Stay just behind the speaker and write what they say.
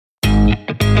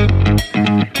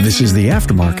This is the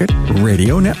Aftermarket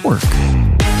Radio Network.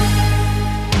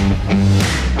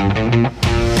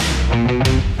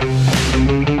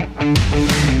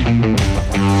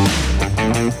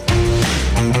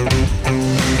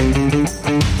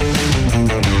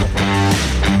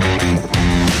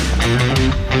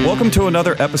 Welcome to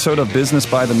another episode of Business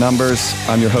by the Numbers.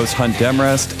 I'm your host, Hunt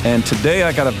Demrest, and today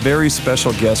I got a very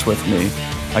special guest with me.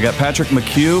 I got Patrick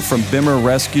McHugh from Bimmer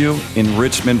Rescue in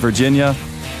Richmond, Virginia,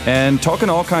 and talking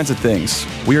all kinds of things.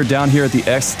 We are down here at the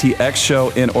STX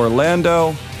show in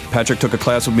Orlando. Patrick took a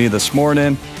class with me this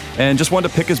morning and just wanted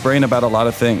to pick his brain about a lot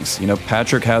of things. You know,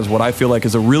 Patrick has what I feel like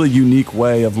is a really unique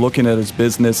way of looking at his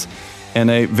business and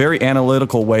a very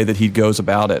analytical way that he goes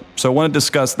about it. So I want to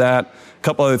discuss that, a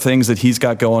couple other things that he's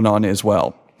got going on as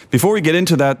well. Before we get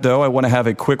into that, though, I want to have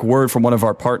a quick word from one of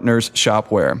our partners,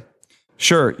 Shopware.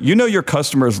 Sure, you know your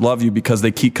customers love you because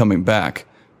they keep coming back.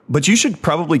 But you should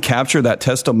probably capture that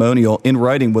testimonial in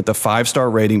writing with a 5-star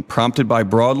rating prompted by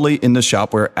Broadly in the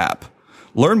Shopware app.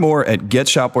 Learn more at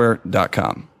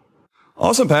getshopware.com.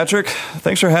 Awesome, Patrick.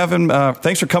 Thanks for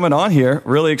coming on here.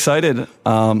 Really excited.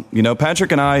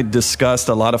 Patrick and I discussed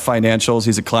a lot of financials.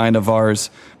 He's a client of ours,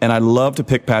 and I love to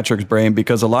pick Patrick's brain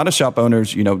because a lot of shop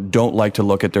owners, don't like to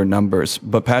look at their numbers.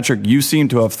 But Patrick, you seem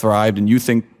to have thrived, and you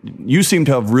seem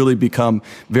to have really become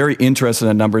very interested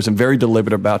in numbers and very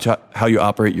deliberate about how you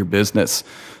operate your business.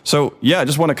 So, yeah, I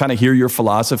just want to kind of hear your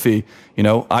philosophy.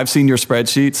 I've seen your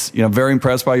spreadsheets, very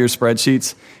impressed by your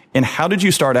spreadsheets. And how did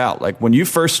you start out? Like when you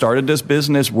first started this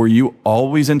business, were you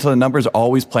always into the numbers,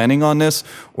 always planning on this?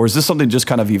 Or is this something just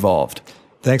kind of evolved?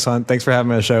 Thanks, Hunt. Thanks for having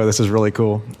me on the show. This is really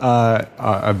cool.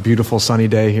 A beautiful sunny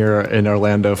day here in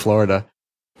Orlando, Florida.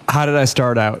 How did I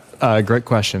start out? Great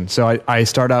question. So I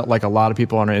start out like a lot of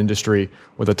people in our industry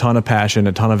with a ton of passion,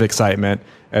 a ton of excitement,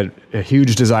 a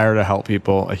huge desire to help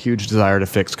people, a huge desire to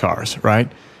fix cars, right?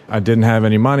 I didn't have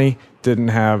any money, didn't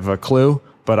have a clue.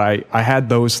 But I had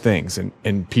those things,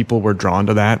 and people were drawn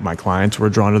to that. My clients were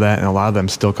drawn to that, and a lot of them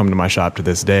still come to my shop to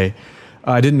this day.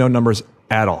 I didn't know numbers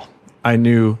at all. I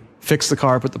knew fix the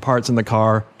car, put the parts in the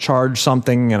car, charge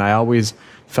something, and I always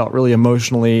felt really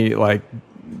emotionally like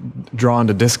drawn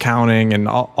to discounting and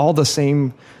all the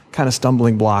same kind of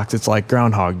stumbling blocks. It's like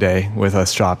Groundhog Day with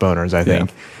us shop owners, I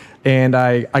think. Yeah. And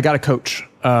I got a coach.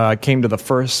 I came to the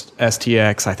first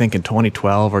STX, I think in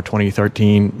 2012 or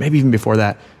 2013, maybe even before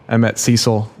that. I met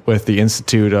Cecil with the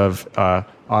Institute of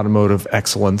Automotive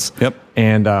Excellence. Yep.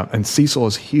 And Cecil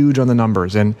is huge on the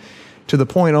numbers, and to the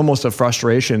point almost of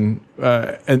frustration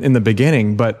in the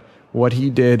beginning. But what he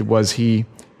did was he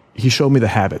showed me the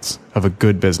habits of a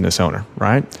good business owner,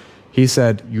 right? He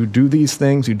said, you do these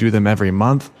things, you do them every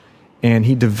month. And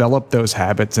he developed those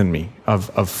habits in me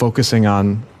of focusing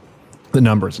on the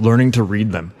numbers, learning to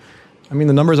read them. I mean,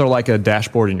 the numbers are like a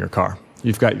dashboard in your car.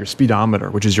 You've got your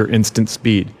speedometer, which is your instant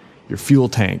speed, your fuel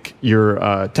tank,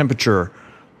 your temperature,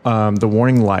 the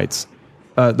warning lights.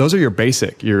 Those are your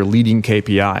leading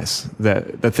KPIs.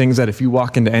 The things that if you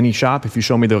walk into any shop, if you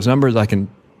show me those numbers, I can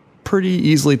pretty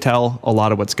easily tell a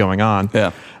lot of what's going on.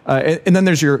 Yeah. And then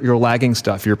there's your lagging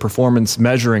stuff, your performance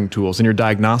measuring tools and your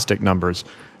diagnostic numbers.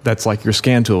 That's like your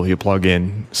scan tool you plug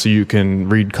in so you can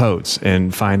read codes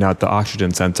and find out the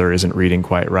oxygen sensor isn't reading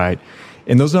quite right.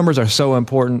 And those numbers are so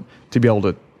important to be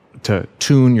able to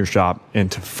tune your shop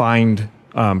and to find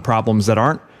problems that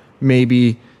aren't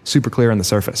maybe super clear on the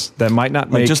surface. That might not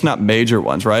make... just not major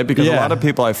ones, right? Because a lot of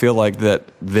people, I feel like that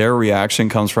their reaction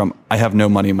comes from, I have no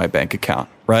money in my bank account,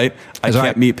 right? I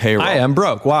can't meet payroll. I am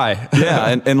broke. Why?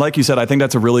 Yeah, and like you said, I think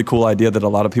that's a really cool idea that a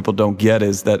lot of people don't get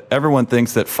is that everyone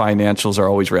thinks that financials are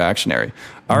always reactionary.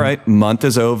 All right, month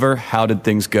is over. How did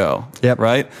things go? Yep.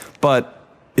 Right? But...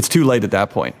 it's too late at that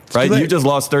point, right? You just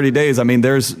lost 30 days. I mean,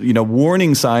 there's,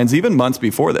 warning signs even months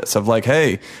before this of like,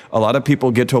 hey, a lot of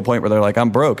people get to a point where they're like,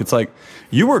 I'm broke. It's like,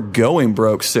 you were going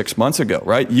broke 6 months ago,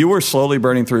 right? You were slowly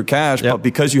burning through cash, but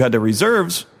because you had the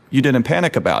reserves, you didn't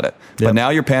panic about it. Yep. But now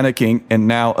you're panicking. And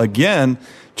now again,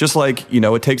 just like,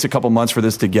 it takes a couple months for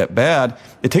this to get bad,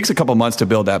 it takes a couple months to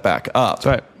build that back up. That's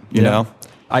right. You know?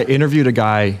 I interviewed a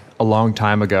guy a long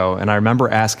time ago, and I remember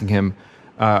asking him,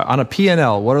 on a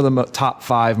P&L, what are the top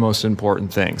 5 most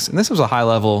important things? And this was a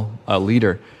high-level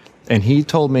leader. And he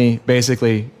told me,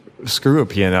 basically, screw a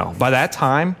P&L. By that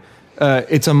time,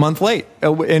 it's a month late.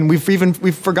 And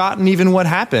we've forgotten even what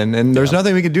happened. And there's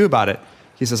nothing we can do about it.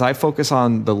 He says, I focus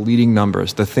on the leading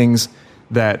numbers, the things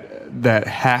that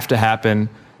have to happen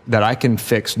that I can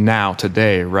fix now,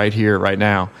 today, right here, right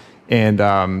now. And,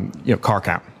 car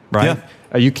count, right? Yeah.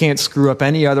 You can't screw up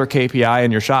any other KPI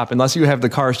in your shop unless you have the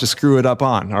cars to screw it up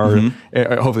on, or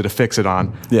hopefully to fix it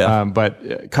on. Yeah.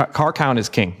 But car count is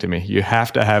king to me. You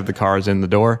have to have the cars in the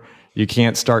door. You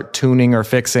can't start tuning or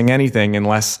fixing anything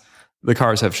unless the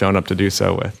cars have shown up to do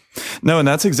so with. No, and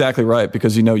that's exactly right,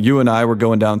 because, you and I were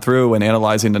going down through and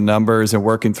analyzing the numbers and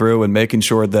working through and making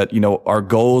sure that, our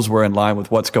goals were in line with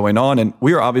what's going on. And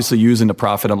we are obviously using the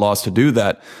profit and loss to do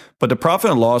that. But the profit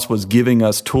and loss was giving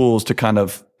us tools to kind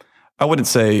of, I wouldn't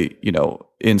say,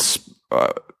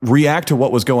 react to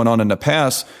what was going on in the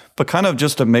past, but kind of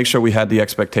just to make sure we had the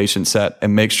expectation set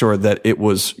and make sure that it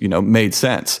was, made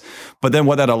sense. But then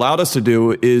what that allowed us to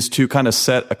do is to kind of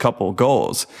set a couple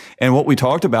goals. And what we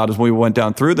talked about is when we went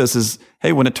down through this is,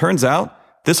 hey, when it turns out,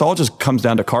 this all just comes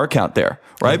down to car count there,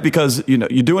 right? Yeah. Because, you're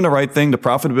doing the right thing. The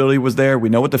profitability was there. We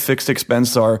know what the fixed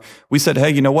expenses are. We said,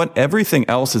 hey, you know what? Everything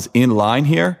else is in line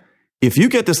here. If you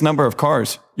get this number of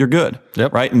cars, you're good,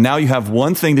 right? And now you have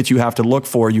one thing that you have to look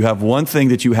for. You have one thing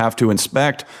that you have to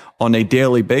inspect on a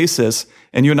daily basis.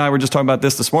 And you and I were just talking about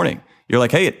this morning. You're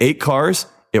like, hey, at 8 cars,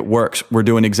 it works. We're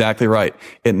doing exactly right.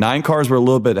 At 9 cars, we're a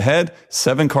little bit ahead.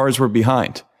 7 cars, we're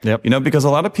behind. Yep. Because a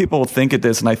lot of people think at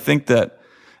this, and I think that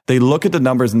they look at the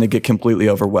numbers and they get completely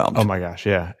overwhelmed. Oh my gosh,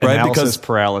 yeah. Right? Analysis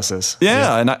paralysis.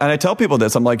 Yeah, and I tell people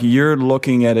this. I'm like, you're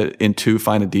looking at it in too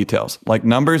fine of details. Like,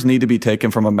 numbers need to be taken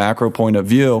from a macro point of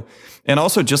view, and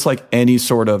also just like any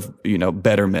sort of,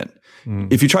 betterment.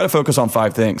 If you try to focus on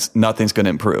 5 things, nothing's going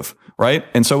to improve, right?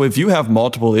 And so if you have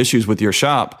multiple issues with your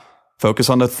shop, focus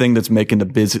on the thing that's making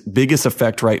the biggest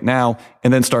effect right now,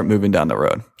 and then start moving down the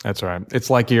road. That's right. It's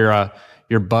like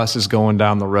your bus is going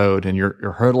down the road and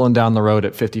you're hurtling down the road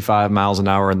at 55 miles an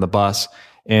hour in the bus,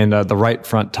 and the right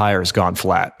front tire has gone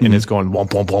flat and it's going womp,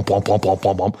 womp, womp, womp, womp, womp,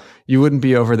 womp, womp. You wouldn't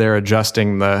be over there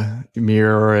adjusting the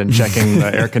mirror and checking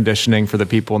the air conditioning for the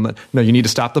people. No, you need to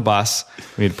stop the bus.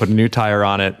 We need to put a new tire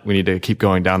on it. We need to keep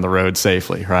going down the road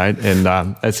safely, right? And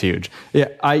that's huge. Yeah,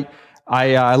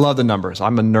 I love the numbers.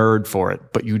 I'm a nerd for it,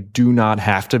 but you do not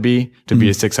have to be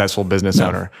a successful business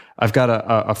owner. I've got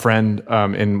a friend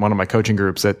in one of my coaching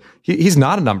groups that he's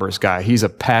not a numbers guy. He's a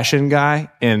passion guy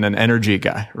and an energy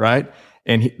guy, right?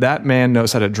 And that man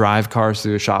knows how to drive cars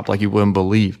through the shop like you wouldn't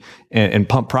believe, and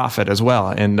pump profit as well.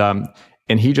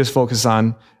 And he just focuses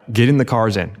on getting the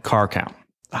cars in, car count.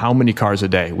 How many cars a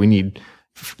day? We need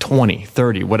 20,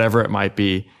 30, whatever it might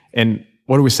be. And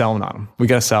what are we selling on them? We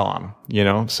got to sell on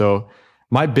them, So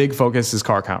my big focus is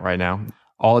car count right now,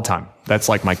 all the time. That's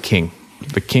like my king.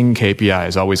 The king KPI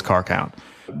is always car count.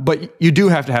 But you do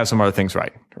have to have some other things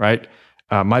right?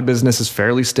 My business is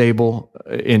fairly stable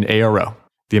in ARO,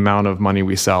 the amount of money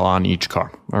we sell on each car,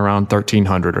 around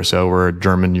 1,300 or so. We're a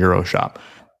German Euro shop.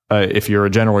 If you're a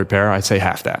general repair, I'd say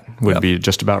half that would be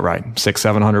just about right.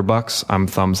 $600-700. I'm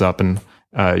thumbs up in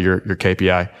your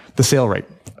KPI. The sale rate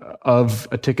of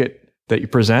a ticket that you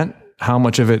present, how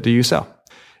much of it do you sell?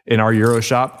 In our Euro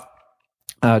shop,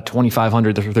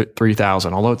 2,500 to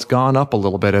 3,000. Although it's gone up a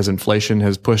little bit as inflation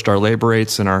has pushed our labor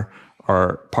rates and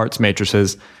our parts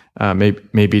matrices,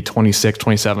 maybe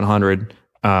 2,700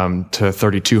 to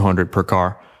 3,200 per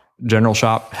car. General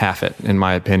shop, half it, in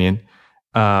my opinion.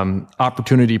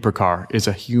 Opportunity per car is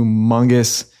a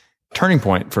humongous turning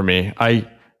point for me.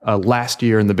 Last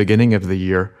year, in the beginning of the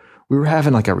year, we were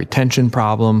having like a retention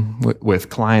problem with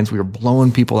clients. We were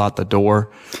blowing people out the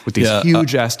door with these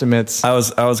huge estimates. I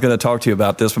was going to talk to you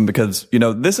about this one because,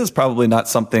 this is probably not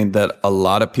something that a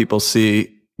lot of people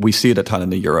see. We see it a ton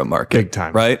in the Euro market. Big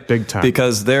time. Right? Big time.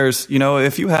 Because there's,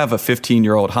 if you have a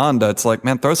 15-year-old Honda, it's like,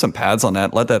 man, throw some pads on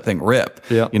that, let that thing rip.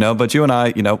 Yeah. But you and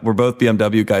I, we're both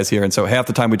BMW guys here. And so half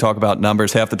the time we talk about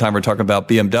numbers, half the time we're talking about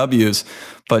BMWs.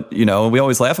 But, we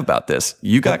always laugh about this.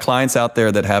 You got clients out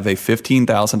there that have a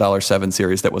 $15,000 7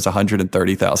 Series that was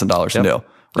 $130,000 new.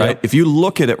 Right. Yep. If you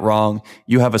look at it wrong,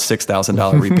 you have a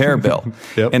 $6,000 repair bill.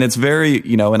 Yep. And it's very,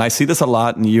 and I see this a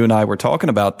lot. And you and I were talking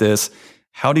about this.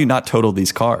 How do you not total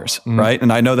these cars? Right.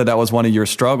 And I know that was one of your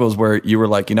struggles where you were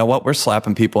like, you know what? We're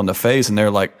slapping people in the face and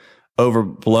they're like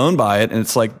overblown by it. And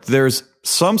it's like, there's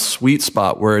some sweet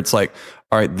spot where it's like,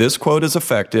 all right, this quote is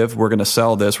effective. We're going to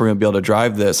sell this. We're going to be able to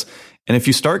drive this. And if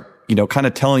you start, kind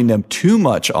of telling them too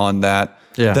much on that,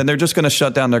 then they're just going to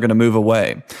shut down. They're going to move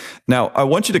away. Now, I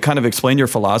want you to kind of explain your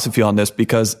philosophy on this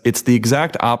because it's the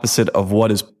exact opposite of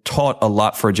what is taught a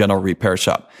lot for a general repair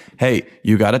shop. Hey,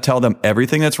 you got to tell them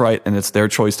everything that's right and it's their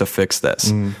choice to fix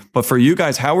this. But for you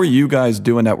guys, how were you guys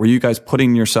doing that? Were you guys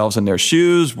putting yourselves in their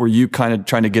shoes? Were you kind of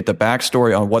trying to get the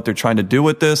backstory on what they're trying to do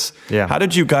with this? Yeah. How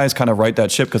did you guys kind of right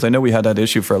that ship? Because I know we had that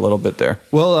issue for a little bit there.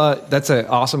 Well, that's an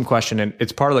awesome question. And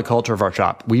it's part of the culture of our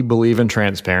shop. We believe believe in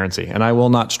transparency, and I will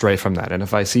not stray from that. And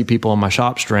if I see people in my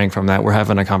shop straying from that, we're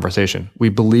having a conversation. We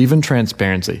believe in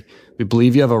transparency. We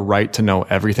believe you have a right to know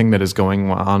everything that is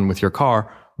going on with your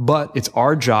car, but it's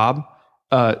our job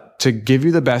to give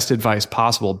you the best advice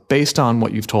possible based on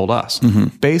what you've told us,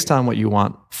 based on what you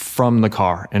want from the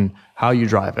car and how you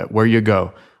drive it, where you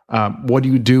go, what do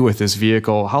you do with this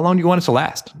vehicle, how long do you want it to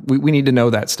last? We need to know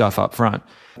that stuff up front.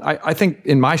 I think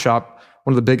in my shop,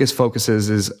 one of the biggest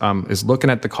focuses is looking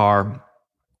at the car,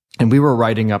 and we were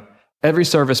writing up every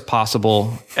service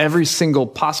possible, every single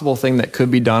possible thing that could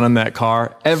be done on that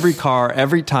car, every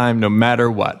time, no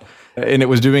matter what. And it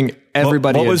was doing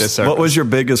everybody a disservice. What was your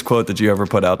biggest quote that you ever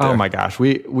put out there? Oh my gosh,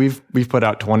 we've put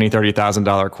out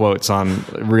 $20,000-$30,000 quotes on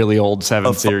really old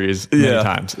 7 Series many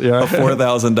times. Yeah. A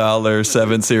 $4,000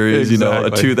 7 Series,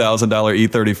 exactly. A $2,000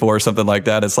 E34 or something like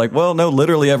that. It's like, well, no,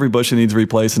 literally every bushing needs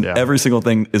replaced, and every single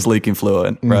thing is leaking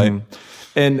fluid, right?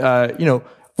 And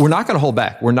we're not going to hold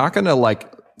back. We're not going to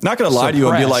not going to lie to you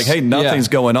and be like, hey, nothing's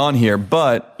going on here.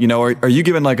 But are you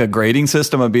given like a grading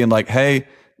system of being like, hey,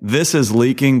 this is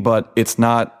leaking, but it's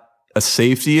not a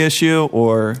safety issue?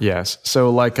 Or yes.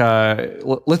 So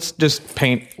let's just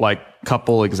paint like a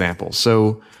couple examples.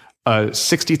 So a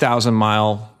 60,000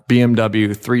 mile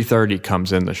BMW 330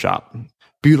 comes in the shop.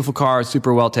 Beautiful car,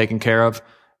 super well taken care of.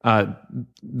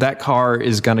 That car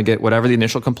is going to get whatever the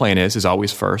initial complaint is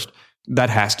always first.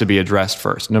 That has to be addressed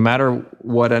first. No matter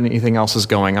what anything else is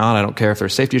going on, I don't care if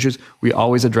there's safety issues, we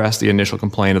always address the initial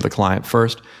complaint of the client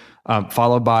first.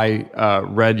 Followed by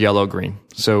red, yellow, green.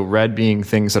 So red being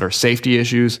things that are safety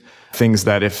issues, things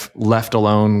that if left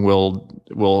alone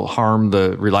will harm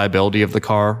the reliability of the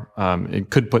car. It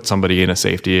could put somebody in a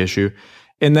safety issue.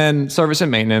 And then service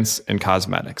and maintenance and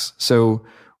cosmetics. So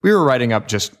we were writing up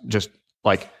just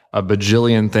like a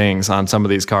bajillion things on some of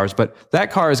these cars, but that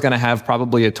car is going to have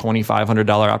probably a $2,500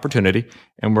 opportunity,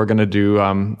 and we're going to do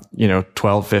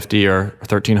 $1,250 or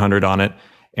 $1,300 on it.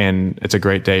 And it's a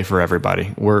great day for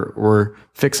everybody. We're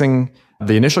fixing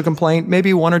the initial complaint,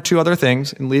 maybe one or two other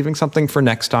things, and leaving something for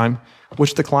next time,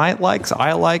 which the client likes,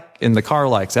 I like, and the car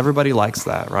likes. Everybody likes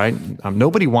that, right?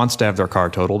 Nobody wants to have their car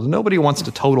totaled. Nobody wants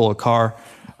to total a car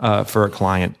for a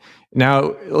client.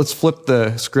 Now, let's flip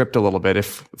the script a little bit.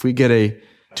 If we get a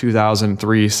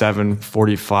 2003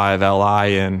 745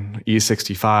 Li and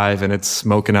E65 and it's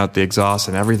smoking out the exhaust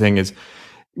and everything is...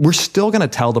 we're still going to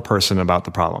tell the person about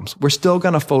the problems. We're still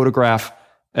going to photograph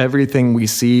everything we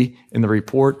see in the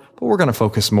report, but we're going to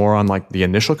focus more on like the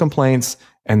initial complaints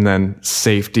and then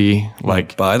safety.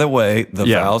 Like, by the way, the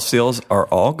valve seals are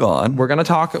all gone. We're going to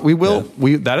talk. We will.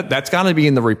 That's going to be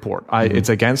in the report. It's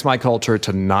against my culture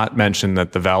to not mention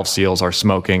that the valve seals are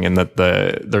smoking and that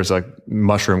there's a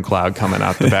mushroom cloud coming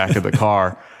out the back of the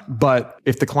car. But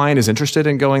if the client is interested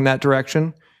in going that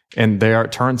direction, and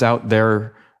turns out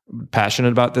they're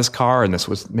passionate about this car, and this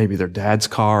was maybe their dad's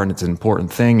car, and it's an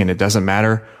important thing, and it doesn't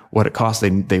matter what it costs.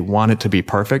 They want it to be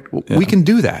perfect. We can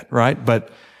do that, right? But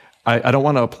I don't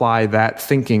want to apply that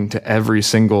thinking to every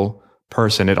single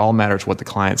person. It all matters what the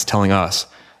client's telling us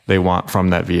they want from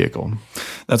that vehicle.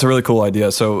 That's a really cool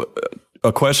idea. So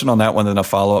a question on that one, then a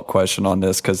follow-up question on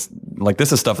this, because like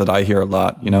this is stuff that I hear a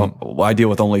lot. I deal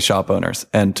with only shop owners,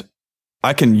 and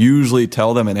I can usually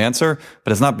tell them an answer,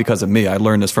 but it's not because of me. I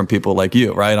learned this from people like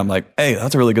you, right? I'm like, hey,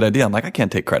 that's a really good idea. I'm like, I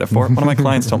can't take credit for it. One of my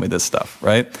clients told me this stuff,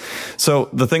 right?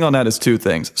 So the thing on that is two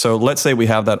things. So let's say we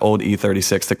have that old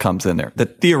E36 that comes in there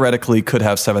that theoretically could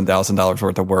have $7,000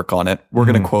 worth of work on it. We're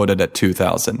going to quote it at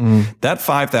 $2,000. That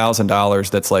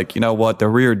 $5,000 that's like, you know what? The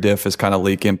rear diff is kind of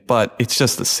leaking, but it's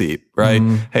just the seat, right?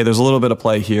 Hey, there's a little bit of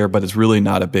play here, but it's really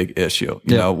not a big issue.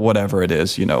 You know, whatever it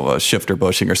is, a shifter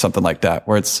bushing or something like that,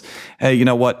 where it's, hey, you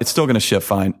know what? It's still going to shift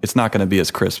fine. It's not going to be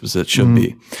as crisp as it should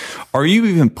be. Are you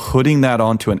even putting that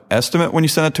onto an estimate when you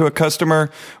send it to a customer?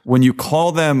 When you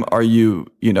call them, are you're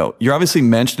obviously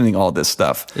mentioning all this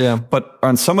stuff. Yeah. But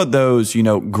on some of those,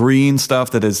 green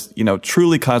stuff that is,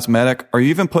 truly cosmetic, are you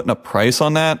even putting a price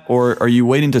on that? Or are you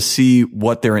waiting to see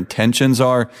what their intentions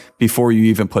are before you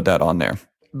even put that on there?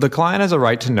 The client has a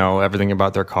right to know everything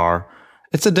about their car.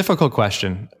 It's a difficult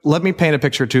question. Let me paint a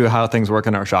picture too of how things work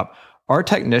in our shop. Our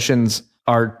technicians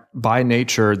are by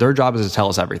nature, their job is to tell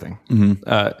us everything.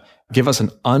 Give us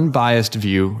an unbiased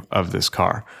view of this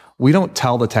car. We don't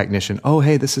tell the technician, oh,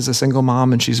 hey, this is a single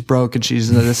mom and she's broke and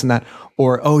she's this and that.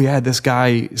 Or, oh yeah, this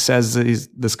guy says that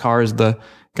this car is going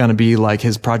to be like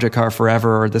his project car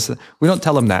forever or this. We don't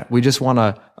tell them that. We just want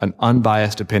an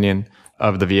unbiased opinion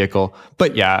of the vehicle.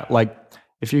 But yeah, like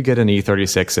if you get an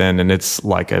E36 in and it's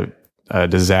like a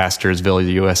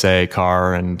Disastersville, USA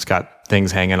car and it's got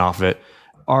things hanging off it,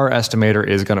 our estimator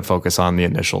is going to focus on the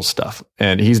initial stuff.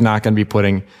 And he's not going to be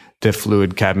putting diff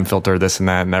fluid, cabin filter, this and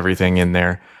that and everything in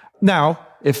there. Now,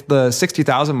 if the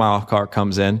 60,000 mile car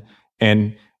comes in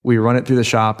and we run it through the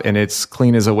shop and it's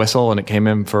clean as a whistle and it came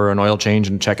in for an oil change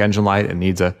and check engine light and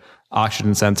needs a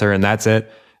oxygen sensor and that's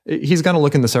it, he's going to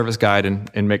look in the service guide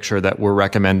and make sure that we're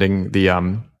recommending the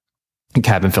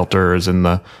cabin filters and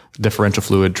the differential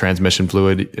fluid, transmission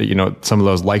fluid, some of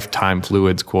those lifetime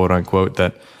fluids, quote unquote,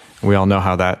 that we all know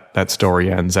how that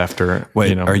story ends after.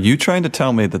 Wait, are you trying to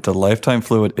tell me that the lifetime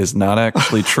fluid is not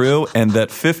actually true and that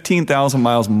 15,000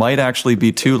 miles might actually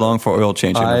be too long for oil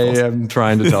change intervals? I am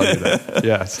trying to tell you that.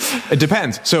 Yes. It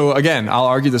depends. So again, I'll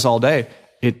argue this all day.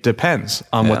 It depends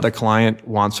on what the client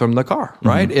wants from the car,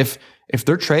 right? Mm-hmm. If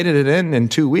they're traded it in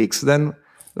 2 weeks, then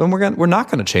we're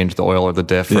not going to change the oil or the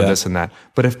diff or this and that.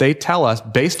 But if they tell us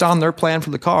based on their plan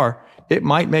for the car, it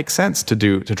might make sense to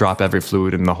drop every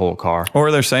fluid in the whole car.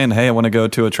 Or they're saying, hey, I want to go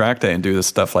to a track day and do this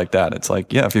stuff like that. It's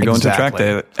like, if you're going to a track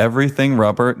day, everything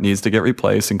rubber needs to get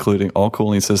replaced, including all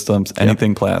cooling systems,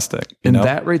 anything plastic. And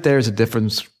that right there is a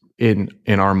difference in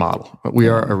our model. We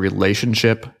are a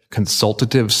relationship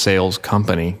consultative sales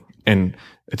company, and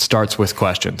it starts with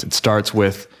questions. It starts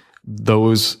with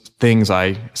those things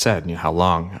I said. How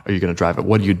long are you going to drive it?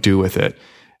 What do you do with it?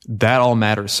 That all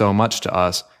matters so much to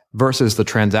us. Versus the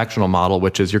transactional model,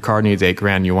 which is your car needs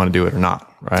 $8,000, you want to do it or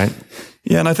not, right?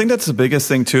 Yeah, and I think that's the biggest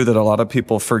thing too that a lot of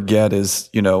people forget is,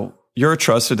 you're a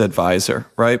trusted advisor,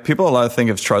 right? People a lot think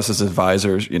of trust as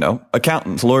advisors,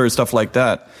 accountants, lawyers, stuff like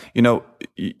that.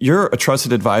 You're a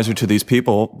trusted advisor to these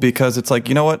people because it's like,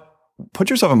 you know what?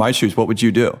 Put yourself in my shoes. What would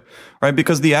you do? Right?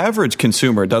 Because the average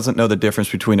consumer doesn't know the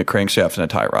difference between a crankshaft and a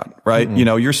tie rod, right?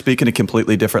 Mm-hmm. You're speaking a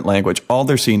completely different language. All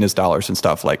they're seeing is dollars and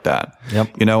stuff like that.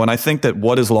 Yep. And I think that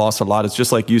what is lost a lot is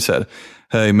just like you said,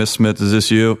 hey, Miss Smith, is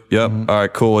this you? Yep. Mm-hmm. All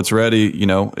right, cool. It's ready.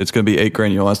 It's going to be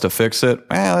 $8,000. You want us to fix it?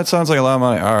 That sounds like a lot of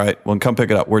money. All right. Well, come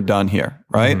pick it up. We're done here.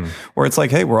 Right. Mm-hmm. Where it's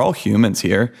like, hey, we're all humans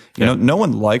here. No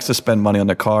one likes to spend money on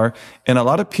the car. And a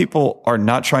lot of people are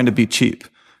not trying to be cheap.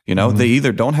 They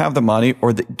either don't have the money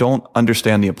or they don't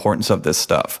understand the importance of this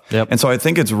stuff. Yep. And so I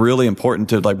think it's really important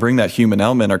to bring that human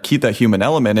element or keep that human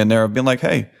element in there of being like,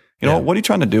 hey, what are you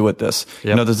trying to do with this?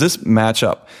 Yep. Does this match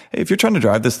up? Hey, if you're trying to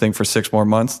drive this thing for 6 more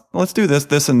months, let's do this,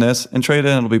 this, and this and trade it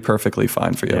in. It'll be perfectly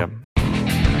fine for you. Yep.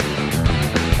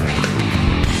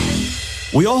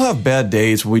 We all have bad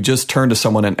days where we just turn to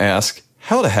someone and ask,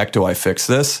 how the heck do I fix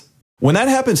this? When that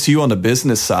happens to you on the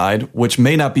business side, which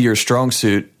may not be your strong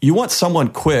suit, you want someone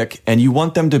quick and you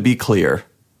want them to be clear.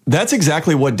 That's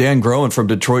exactly what Dan Groen from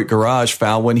Detroit Garage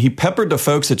found when he peppered the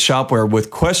folks at Shopware with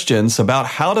questions about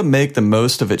how to make the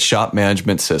most of its shop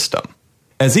management system.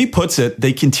 As he puts it,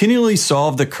 they continually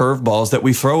solve the curveballs that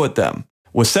we throw at them.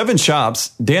 With 7 shops,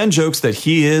 Dan jokes that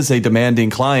he is a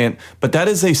demanding client, but that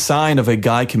is a sign of a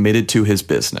guy committed to his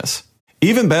business.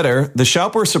 Even better, the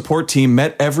Shopware support team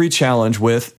met every challenge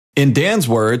with, in Dan's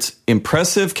words,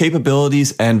 impressive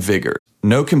capabilities and vigor.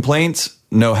 No complaints,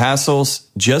 no hassles,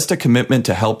 just a commitment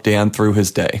to help Dan through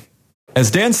his day.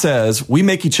 As Dan says, we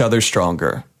make each other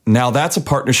stronger. Now that's a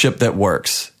partnership that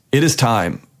works. It is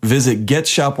time. Visit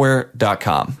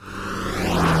getshopware.com.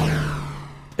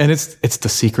 And it's the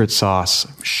secret sauce.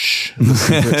 The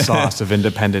secret sauce of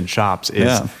independent shops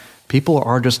is people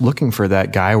are just looking for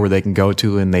that guy where they can go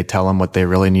to and they tell them what they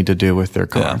really need to do with their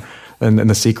car. Yeah. And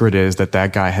the secret is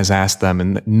that guy has asked them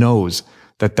and knows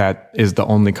that is the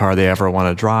only car they ever want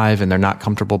to drive, and they're not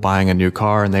comfortable buying a new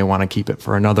car and they want to keep it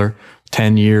for another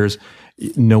 10 years.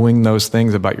 Knowing those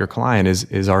things about your client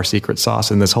is our secret sauce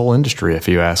in this whole industry, if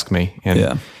you ask me.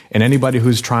 And anybody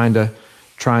who's trying to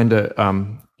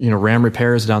ram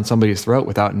repairs down somebody's throat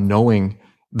without knowing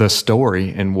the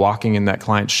story and walking in that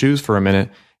client's shoes for a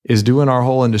minute is doing our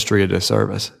whole industry a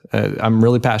disservice. I'm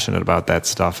really passionate about that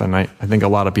stuff, and I think a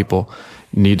lot of people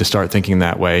need to start thinking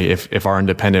that way if our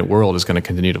independent world is going to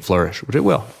continue to flourish, which it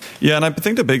will. Yeah, and I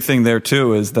think the big thing there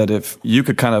too is that if you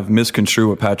could kind of misconstrue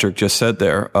what Patrick just said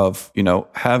there of,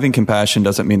 having compassion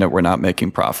doesn't mean that we're not making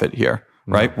profit here.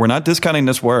 Right? We're not discounting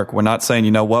this work. We're not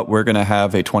saying, we're going to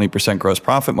have a 20% gross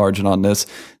profit margin on this.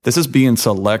 This is being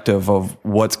selective of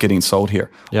what's getting sold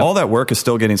here. Yep. All that work is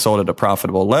still getting sold at a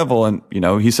profitable level. And,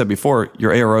 he said before,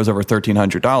 your ARO is over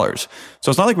 $1,300. So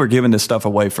it's not like we're giving this stuff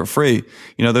away for free.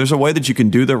 There's a way that you can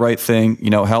do the right thing,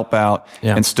 help out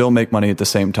and still make money at the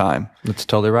same time. That's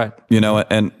totally right.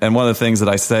 And one of the things that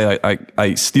I say,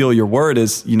 I steal your word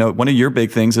is, one of your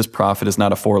big things is profit is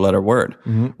not a 4-letter word,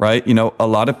 right? A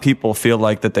lot of people feel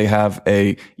like that they have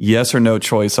a yes or no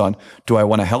choice on, do I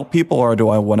want to help people or do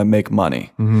I want to make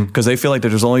money? Because they feel like that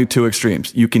there's only 2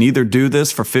 extremes. You can either do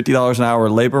this for $50 an hour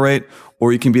labor rate,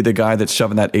 or you can be the guy that's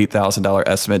shoving that $8,000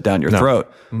 estimate down your throat.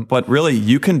 But really,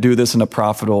 you can do this in a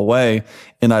profitable way.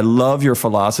 And I love your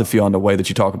philosophy on the way that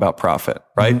you talk about profit,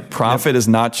 right? Profit is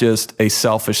not just a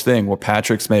selfish thing where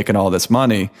Patrick's making all this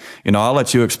money. I'll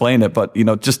let you explain it, but,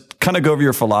 just kind of go over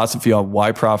your philosophy on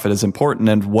why profit is important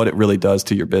and what it really does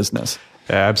to your business.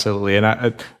 Yeah, absolutely.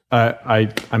 And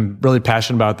I'm really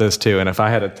passionate about this too. And if I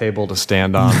had a table to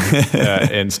stand on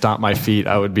and stomp my feet,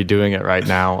 I would be doing it right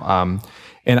now.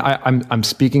 And I'm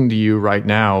speaking to you right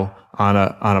now on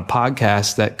a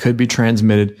podcast that could be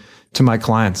transmitted to my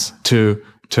clients, to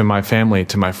my family,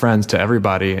 to my friends, to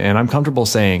everybody. And I'm comfortable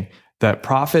saying that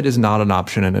profit is not an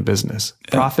option in a business.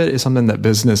 Yeah. Profit is something that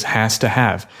business has to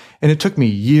have. And it took me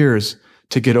years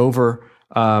to get over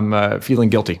feeling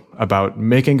guilty about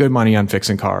making good money on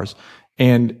fixing cars.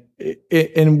 And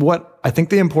what I think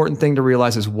the important thing to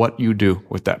realize is what you do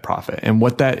with that profit and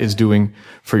what that is doing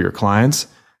for your clients,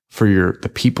 for the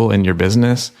people in your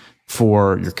business,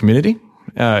 for your community,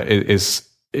 is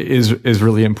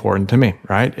really important to me,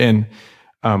 right? And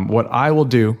what I will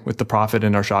do with the profit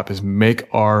in our shop is make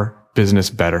our business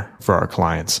better for our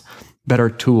clients, better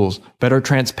tools, better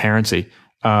transparency.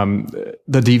 The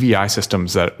DVI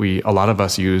systems that a lot of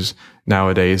us use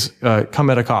nowadays, come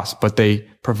at a cost, but they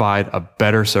provide a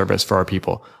better service for our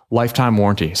people. Lifetime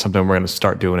warranty, something we're going to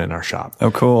start doing in our shop. Oh,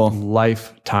 cool.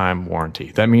 Lifetime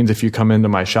warranty. That means if you come into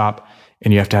my shop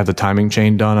and you have to have the timing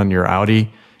chain done on your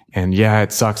Audi, and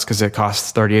it sucks because it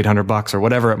costs $3,800 or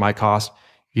whatever it might cost,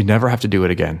 you never have to do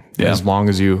it again. Yeah. As long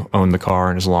as you own the car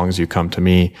and as long as you come to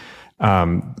me.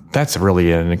 That's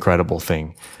really an incredible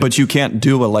thing. But you can't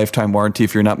do a lifetime warranty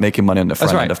if you're not making money on the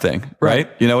front end of thing, right?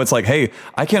 It's like, hey,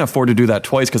 I can't afford to do that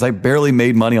twice because I barely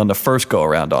made money on the first go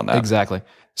around on that. Exactly.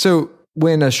 So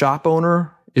when a shop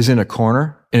owner is in a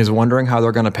corner and is wondering how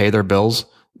they're going to pay their bills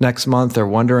next month, they're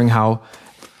wondering how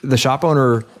the shop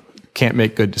owner can't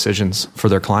make good decisions for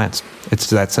their clients. It's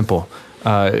that simple.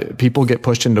 People get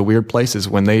pushed into weird places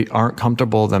when they aren't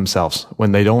comfortable themselves,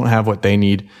 when they don't have what they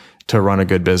need to run a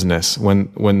good business,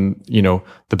 when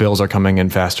the bills are coming in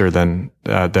faster than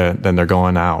they're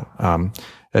going out.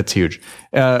 That's huge.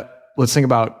 Let's think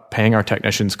about paying our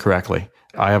technicians correctly.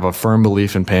 I have a firm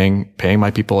belief in paying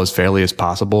my people as fairly as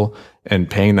possible and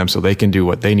paying them so they can do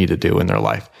what they need to do in their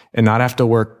life and not have to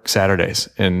work Saturdays.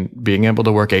 And being able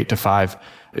to work 8 to 5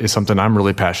 is something I'm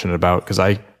really passionate about because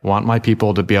I want my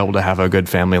people to be able to have a good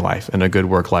family life and a good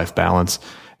work-life balance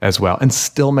as well and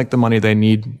still make the money they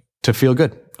need to feel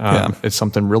good. It's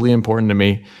something really important to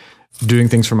me. Doing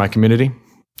things for my community.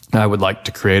 I would like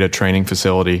to create a training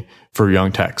facility for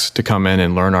young techs to come in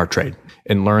and learn our trade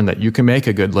and learn that you can make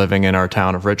a good living in our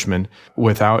town of Richmond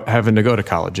without having to go to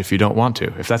college if you don't want to.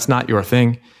 If that's not your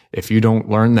thing, if you don't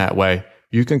learn that way,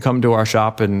 you can come to our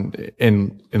shop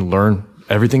and learn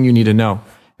everything you need to know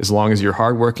as long as you're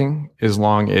hardworking, as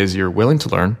long as you're willing to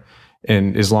learn,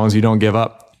 and as long as you don't give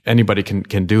up. Anybody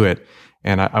can do it.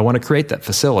 And I want to create that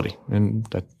facility, and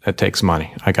that takes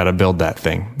money. I got to build that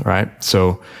thing, right?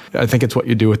 So I think it's what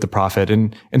you do with the profit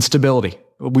and stability.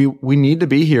 We need to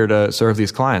be here to serve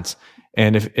these clients.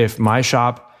 And if my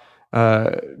shop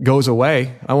goes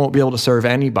away, I won't be able to serve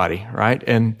anybody, right?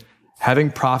 And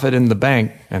having profit in the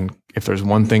bank, and if there's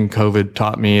one thing COVID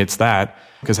taught me, it's that,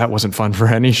 because that wasn't fun for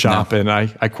any shop. No. And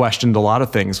I questioned a lot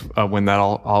of things when that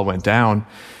all went down.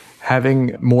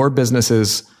 Having more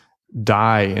businesses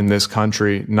die in this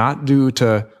country, not due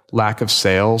to lack of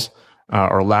sales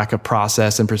or lack of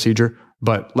process and procedure,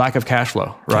 but lack of cash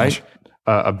flow, right?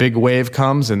 A big wave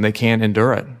comes and they can't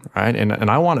endure it, right? And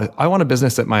I want a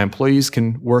business that my employees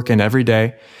can work in every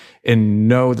day and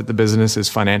know that the business is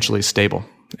financially stable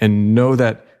and know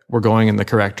that we're going in the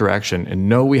correct direction and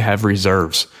know we have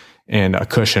reserves and a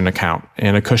cushion account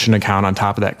on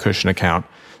top of that cushion account.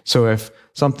 So if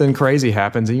something crazy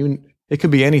happens, it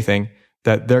could be anything,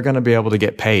 that they're going to be able to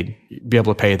get paid, be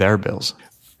able to pay their bills.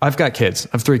 I've got kids. I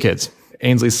have 3 kids.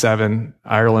 Ainsley's 7,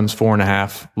 Ireland's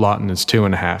 4.5, Lawton is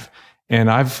 2.5.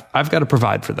 And I've got to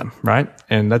provide for them, right?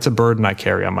 And that's a burden I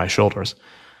carry on my shoulders.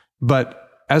 But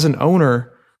as an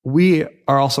owner, we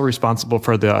are also responsible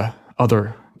for the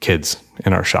other kids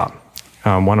in our shop.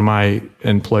 One of my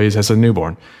employees has a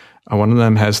newborn. One of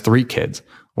them has 3 kids.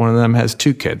 One of them has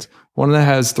 2 kids. One of them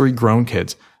has 3 grown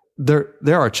kids. There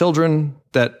are children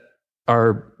that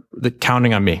are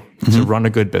counting on me to run a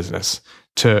good business,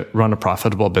 to run a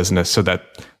profitable business so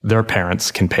that their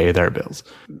parents can pay their bills.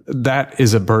 That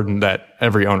is a burden that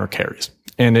every owner carries.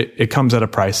 And it comes at a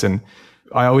price. And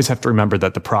I always have to remember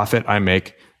that the profit I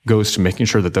make goes to making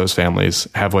sure that those families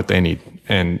have what they need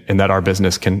and that our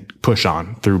business can push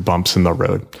on through bumps in the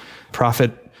road.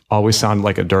 Profit always sounded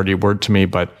like a dirty word to me,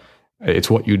 but It's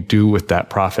what you do with that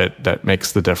profit that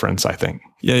makes the difference, I think.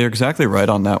 Yeah, you're exactly right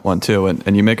on that one too.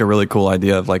 And you make a really cool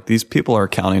idea of like, these people are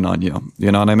counting on you,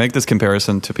 and I make this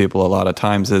comparison to people a lot of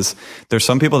times is there's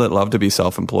some people that love to be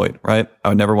self-employed, right? I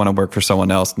would never want to work for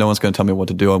someone else. No one's going to tell me what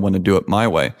to do. I want to do it my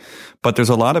way. But there's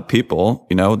a lot of people,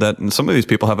 that and some of these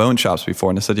people have owned shops before,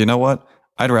 and they said, you know what?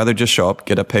 I'd rather just show up,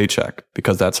 get a paycheck,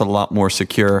 because that's a lot more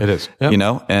secure. It is.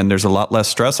 Yep. And there's a lot less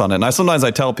stress on it. And sometimes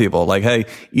I tell people like, hey,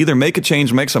 either make a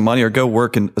change, make some money, or go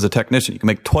work as a technician. You can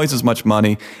make twice as much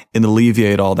money and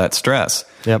alleviate all that stress.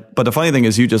 Yep. But the funny thing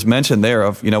is you just mentioned there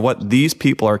of, these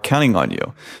people are counting on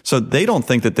you. So they don't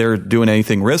think that they're doing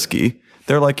anything risky.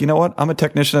 They're like, you know what? I'm a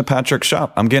technician at Patrick's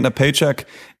shop. I'm getting a paycheck.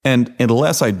 And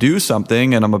unless I do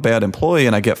something and I'm a bad employee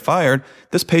and I get fired,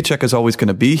 this paycheck is always going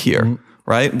to be here. Mm-hmm.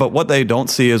 Right. But what they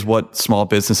don't see is what small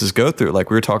businesses go through.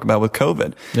 Like we were talking about with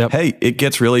COVID. Yep. Hey, it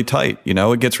gets really tight.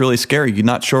 It gets really scary. You're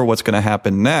not sure what's going to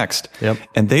happen next. Yep.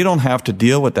 And they don't have to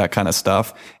deal with that kind of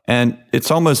stuff. And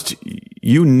it's almost,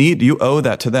 you owe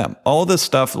that to them. All this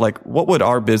stuff, like what would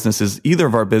either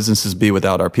of our businesses be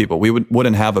without our people? We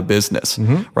wouldn't have a business,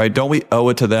 right? Don't we owe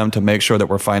it to them to make sure that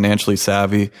we're financially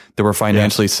savvy, that we're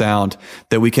financially sound,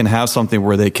 that we can have something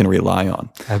where they can rely on?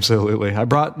 Absolutely. I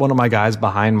brought one of my guys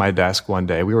behind my desk one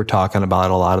day. We were talking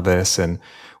about a lot of this, and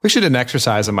we should did an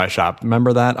exercise in my shop.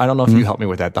 Remember that? I don't know if you helped me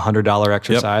with that, the $100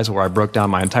 exercise where I broke down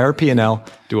my entire P&L,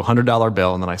 do a $100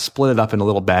 bill, and then I split it up into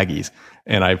little baggies,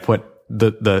 and I put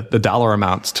the dollar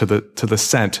amounts to the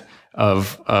cent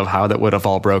of how that would have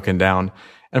all broken down.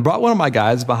 And I brought one of my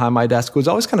guys behind my desk who was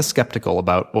always kind of skeptical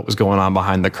about what was going on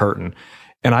behind the curtain.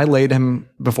 And I laid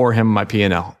before him my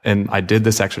P&L, and I did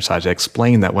this exercise. I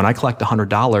explained that when I collect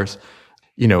 $100,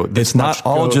 it's not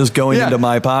all just going into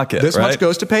my pocket. This right? much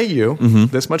goes to pay you. Mm-hmm.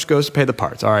 This much goes to pay the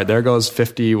parts. All right, there goes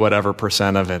 50 whatever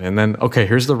percent of it. And then, okay,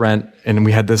 here's the rent. And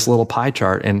we had this little pie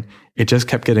chart, and it just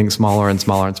kept getting smaller and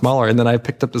smaller and smaller. And then I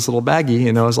picked up this little baggie,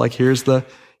 and I was like, this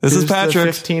is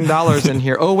Patrick's. $15 in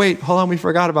here. Oh, wait, hold on. We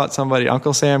forgot about somebody.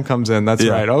 Uncle Sam comes in. That's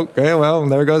right. Okay, well,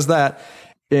 there goes that.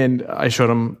 And I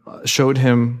showed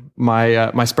him my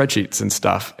spreadsheets and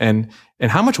stuff, and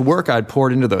how much work I'd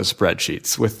poured into those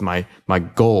spreadsheets with my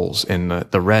goals and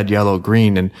the red, yellow,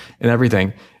 green and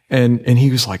everything. And he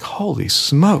was like, holy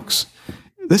smokes,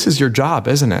 this is your job,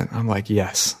 isn't it? I'm like,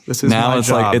 yes, this is my job. Now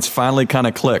it's like, it's finally kind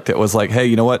of clicked. It was like, hey,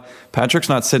 you know what? Patrick's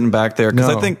not sitting back there. Cause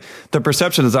I think the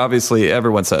perception is obviously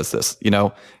everyone says this,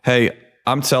 hey,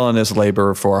 I'm selling this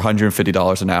labor for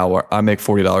 $150 an hour. I make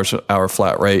 $40 an hour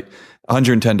flat rate.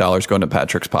 $110 going to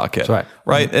Patrick's pocket. That's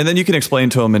right. Mm-hmm. And then you can explain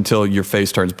to them until your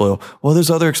face turns blue. Well, there's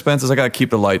other expenses. I got to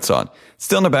keep the lights on.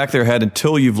 Still in the back of their head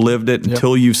until you've lived it,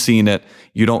 until you've seen it,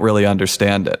 you don't really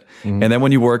understand it. Mm-hmm. And then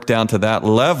when you work down to that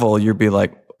level, you'll be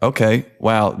like, okay,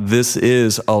 wow, this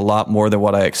is a lot more than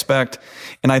what I expect.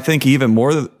 And I think even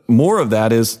more of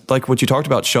that is like what you talked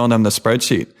about, showing them the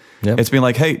spreadsheet. Yep. It's being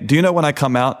like, hey, do you know when I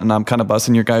come out and I'm kind of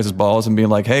busting your guys' balls and being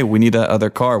like, hey, we need that other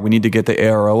car. We need to get the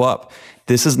ARO up.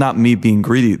 This is not me being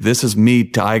greedy. This is me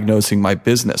diagnosing my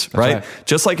business, right?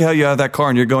 Just like how you have that car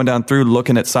and you're going down through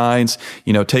looking at signs,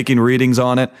 taking readings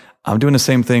on it. I'm doing the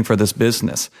same thing for this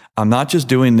business. I'm not just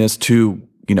doing this to,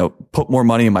 put more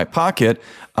money in my pocket.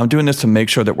 I'm doing this to make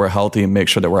sure that we're healthy and make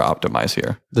sure that we're optimized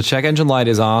here. The check engine light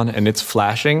is on and it's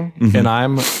flashing, and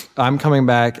I'm coming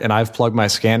back and I've plugged my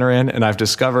scanner in and I've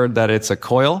discovered that it's a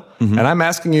coil, and I'm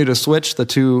asking you to switch the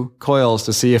two coils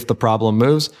to see if the problem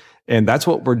moves. And that's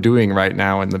what we're doing right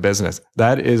now in the business.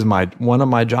 That is one of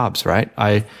my jobs, right?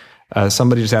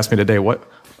 Somebody just asked me today, what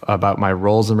about my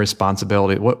roles and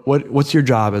responsibility? What's your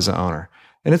job as an owner?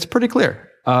 And it's pretty clear.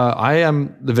 I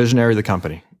am the visionary of the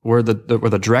company. Where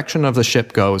the direction of the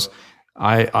ship goes,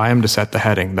 I am to set the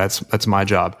heading. That's my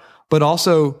job. But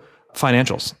also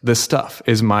financials. This stuff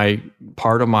is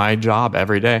part of my job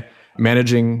every day.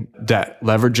 Managing debt,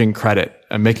 leveraging credit,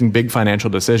 and making big financial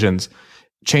decisions,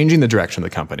 changing the direction of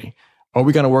the company. Are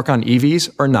we going to work on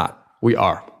EVs or not? We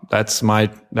are. That's my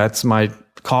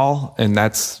call, and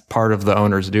that's part of the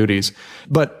owner's duties.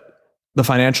 But the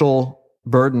financial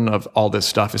burden of all this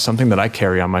stuff is something that I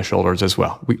carry on my shoulders as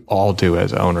well. We all do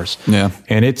as owners. Yeah.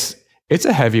 And it's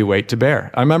a heavy weight to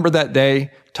bear. I remember that day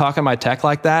talking my tech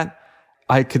like that.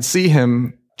 I could see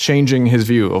him changing his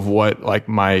view of what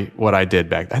I did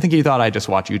back then. I think he thought I just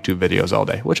watch YouTube videos all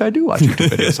day, which I do watch YouTube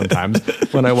videos sometimes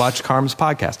when I watch Carm's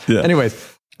podcast. Yeah.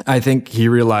 Anyways, I think he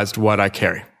realized what I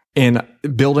carry in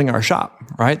building our shop,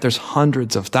 right? There's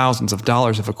hundreds of thousands of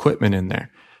dollars of equipment in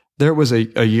there. There was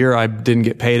a year I didn't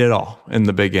get paid at all in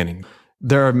the beginning.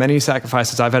 There are many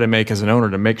sacrifices I've had to make as an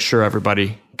owner to make sure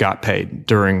everybody got paid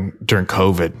during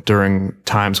COVID, during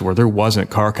times where there wasn't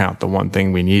car count, the one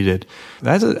thing we needed.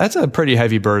 That's a pretty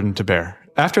heavy burden to bear.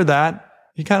 after that,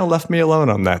 he kind of left me alone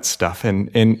on that stuff.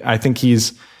 And I think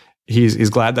he's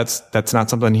glad that's not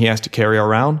something he has to carry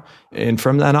around. And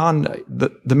from then on,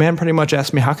 the man pretty much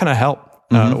asked me, how can I help?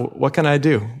 What can I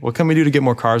do? What can we do to get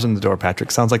more cars in the door,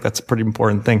 Patrick? Sounds like that's a pretty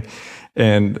important thing.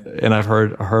 And I've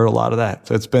heard a lot of that.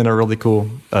 So it's been a really cool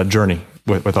journey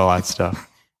with all that stuff.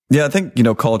 Yeah, I think,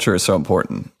 culture is so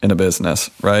important in a business,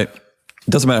 right? It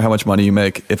doesn't matter how much money you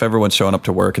make. If everyone's showing up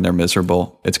to work and they're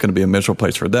miserable, it's going to be a miserable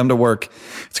place for them to work.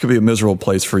 It's going to be a miserable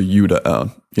place for you to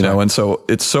own, Right. And so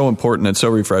it's so important and so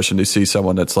refreshing to see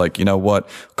someone that's like, you know what?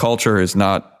 Culture is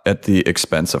not at the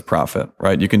expense of profit,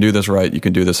 right? You can do this right. You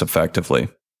can do this effectively.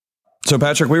 So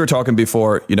Patrick, we were talking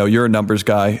before, you're a numbers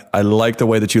guy. I like the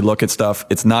way that you look at stuff.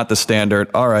 It's not the standard.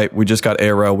 All right, we just got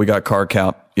aero, we got car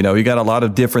count. You got a lot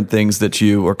of different things that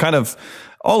you are kind of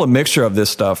all a mixture of this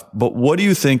stuff. But what do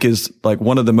you think is like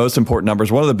one of the most important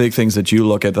numbers? One of the big things that you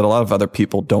look at that a lot of other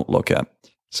people don't look at?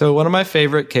 So one of my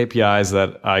favorite KPIs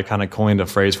that I kind of coined a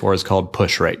phrase for is called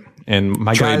push rate. And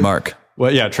my trademark.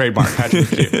 Trademark. Patrick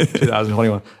McHugh,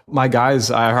 2021. My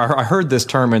guys, I heard this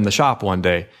term in the shop one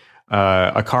day.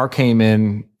 A car came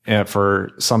in for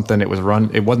something. It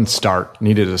wouldn't start,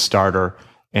 needed a starter,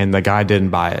 and the guy didn't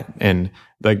buy it. And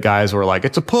the guys were like,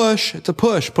 it's a push,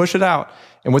 push it out.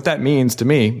 And what that means to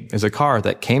me is a car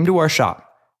that came to our shop.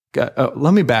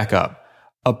 Let me back up.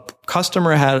 A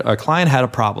client had a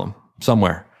problem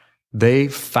somewhere. They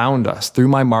found us through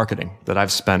my marketing that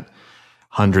I've spent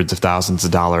hundreds of thousands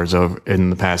of dollars over in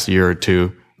the past year or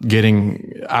two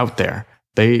getting out there.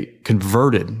 They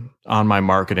converted on my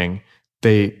marketing.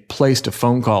 They placed a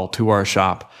phone call to our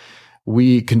shop.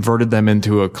 We converted them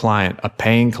into a client, a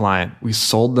paying client. We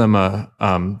sold them a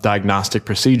diagnostic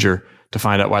procedure to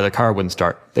find out why their car wouldn't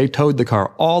start. They towed the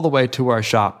car all the way to our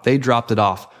shop. They dropped it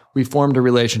off. We formed a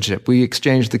relationship. We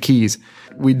exchanged the keys.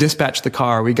 We dispatched the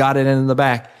car. We got it in the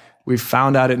back. We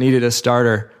found out it needed a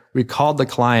starter. We called the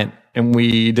client and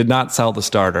we did not sell the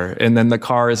starter. And then the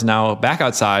car is now back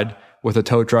outside with a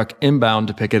tow truck inbound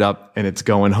to pick it up and it's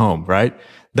going home, right?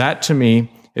 That to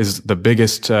me is the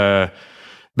biggest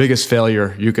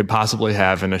failure you could possibly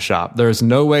have in a shop. There's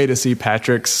no way to see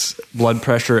Patrick's blood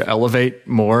pressure elevate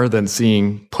more than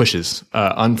seeing pushes,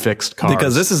 unfixed cars.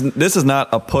 Because this is not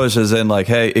a push as in like,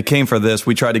 hey, it came for this.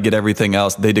 We tried to get everything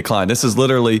else. They declined. This is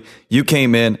literally, you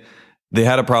came in, they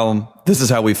had a problem. This is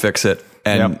how we fix it.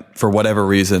 And for whatever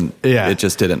reason, it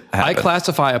just didn't happen. I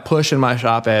classify a push in my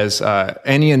shop as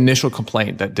any initial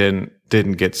complaint that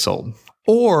didn't get sold,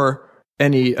 or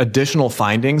any additional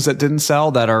findings that didn't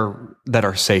sell that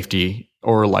are safety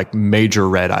or like major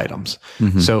red items.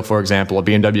 Mm-hmm. So, for example, a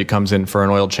BMW comes in for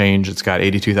an oil change. It's got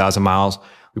 82,000 miles.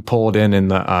 We pull it in, and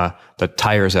the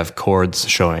tires have cords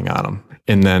showing on them.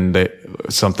 And then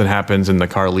something happens, and the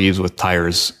car leaves with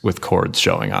tires with cords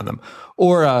showing on them.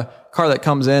 Or a car that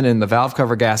comes in, and the valve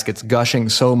cover gasket's gushing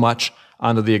so much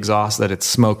onto the exhaust that it's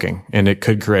smoking, and it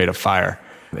could create a fire.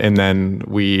 And then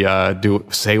we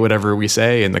say whatever we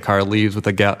say, and the car leaves with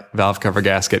the valve cover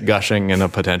gasket gushing and a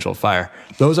potential fire.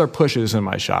 Those are pushes in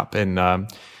my shop, and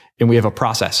we have a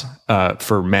process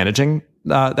for managing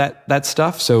that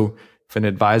stuff. So if an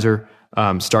advisor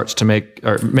starts to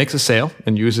makes a sale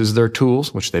and uses their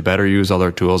tools, which they better use all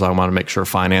their tools, I want to make sure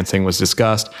financing was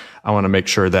discussed. I want to make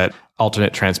sure that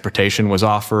alternate transportation was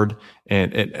offered,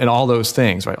 and all those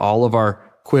things, right? All of our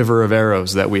quiver of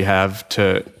arrows that we have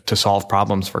to solve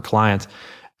problems for clients.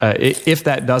 If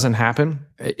that doesn't happen,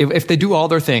 if they do all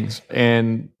their things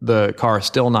and the car is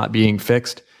still not being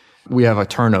fixed, we have a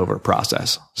turnover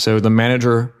process. So the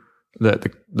manager,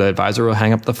 the advisor will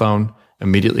hang up the phone,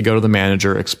 immediately go to the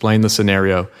manager, explain the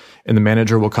scenario, and the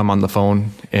manager will come on the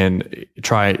phone and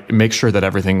make sure that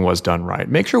everything was done right.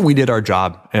 Make sure we did our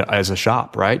job as a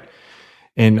shop, right?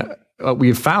 And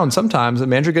we've found sometimes the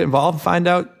manager get involved and find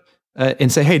out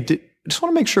and say, hey, just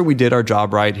want to make sure we did our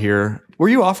job right here. Were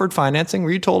you offered financing?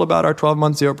 Were you told about our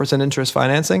 12-month 0% interest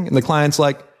financing? And the client's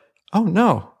like, oh,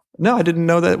 no, I didn't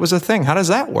know that was a thing. How does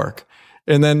that work?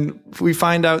 And then we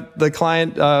find out the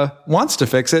client wants to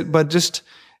fix it, but just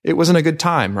it wasn't a good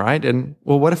time, right? And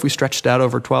well, what if we stretched it out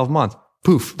over 12 months?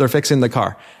 Poof, they're fixing the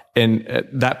car. And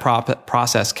that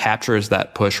process captures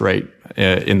that push rate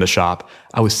in the shop.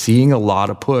 I was seeing a lot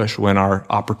of push when our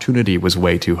opportunity was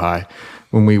way too high,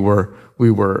 when we were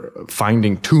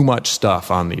finding too much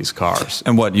stuff on these cars.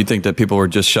 And what, you think that people were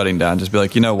just shutting down, just be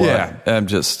like, you know what,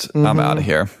 I'm out of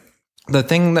here. The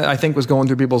thing that I think was going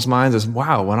through people's minds is,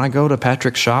 wow, when I go to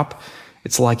Patrick's shop,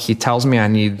 it's like he tells me I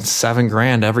need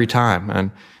 $7,000 every time.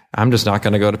 And I'm just not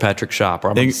going to go to Patrick's shop. Or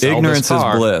I'm gonna sell ignorance this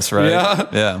car. is bliss, right?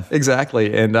 Yeah,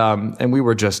 exactly. And we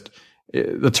were just,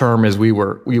 the term is we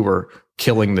were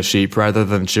killing the sheep rather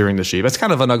than shearing the sheep. That's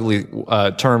kind of an ugly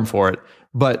term for it.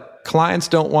 But clients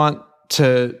don't want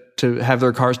to have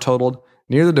their cars totaled.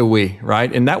 Neither do we,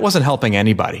 right? And that wasn't helping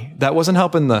anybody. That wasn't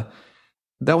helping the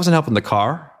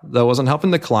car. That wasn't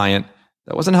helping the client.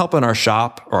 That wasn't helping our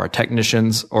shop or our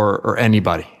technicians or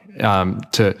anybody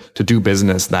to do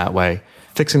business that way.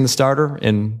 Fixing the starter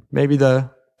and maybe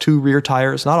the 2 rear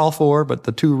tires, not all 4, but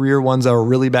the 2 rear ones that were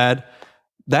really bad.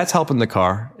 That's helping the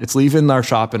car. It's leaving our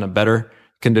shop in a better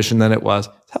condition than it was.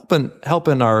 It's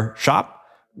helping our shop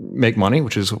make money,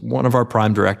 which is one of our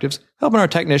prime directives. Helping our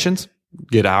technicians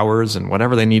get hours and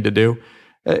whatever they need to do.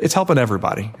 It's helping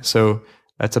everybody. So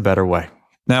that's a better way.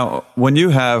 Now, when you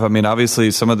have,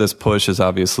 obviously some of this push is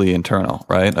obviously internal,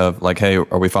 right? Of like, hey,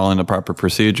 are we following the proper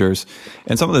procedures?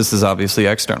 And some of this is obviously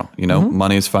external,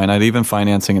 money is finite, even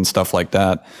financing and stuff like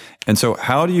that. And so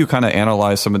how do you kind of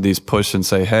analyze some of these push and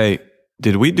say, hey,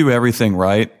 did we do everything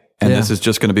right? And this is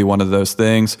just going to be one of those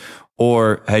things?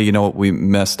 Or, hey, you know what, we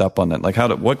messed up on that. Like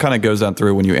what kind of goes down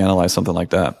through when you analyze something like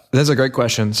that? That's a great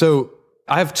question. So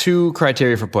I have 2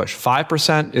 criteria for push.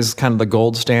 5% is kind of the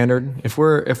gold standard. If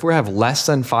we have less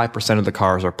than 5% of the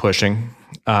cars are pushing,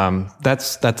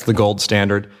 that's the gold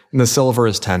standard. And the silver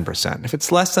is 10%. If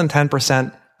it's less than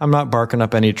 10%, I'm not barking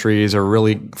up any trees or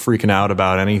really freaking out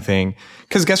about anything.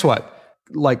 Because guess what?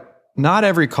 Like, not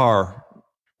every car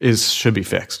should be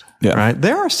fixed. Yeah. Right?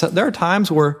 There are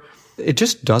times where it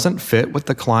just doesn't fit what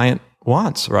the client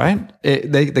wants. Right?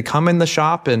 They come in the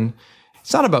shop and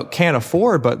it's not about can't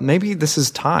afford, but maybe this is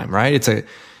time, right?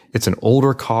 It's an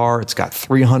older car. It's got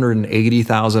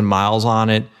 380,000 miles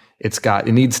on it. It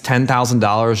needs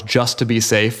 $10,000 just to be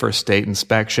safe for state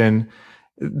inspection.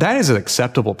 That is an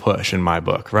acceptable push in my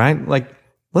book, right? Like,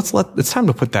 it's time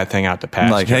to put that thing out to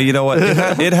pasture. Like, hey, you know what?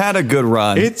 It had a good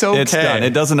run. It's okay. It's done.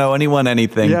 It doesn't owe anyone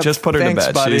anything. Yep. Just put her to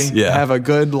bed. Buddy. Have a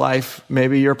good life.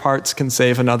 Maybe your parts can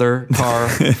save another car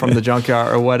from the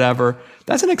junkyard or whatever.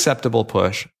 That's an acceptable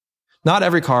push. Not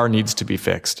every car needs to be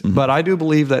fixed, but I do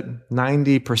believe that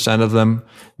 90% of them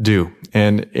do.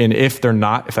 And if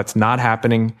that's not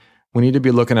happening, we need to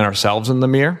be looking at ourselves in the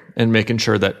mirror and making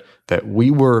sure that we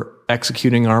were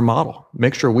executing our model.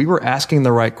 Make sure we were asking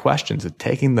the right questions and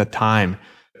taking the time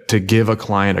to give a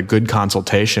client a good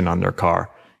consultation on their car,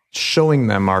 showing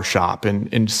them our shop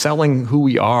and selling who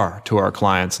we are to our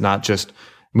clients, not just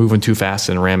moving too fast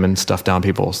and ramming stuff down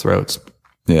people's throats.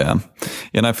 Yeah.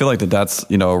 And I feel like that's,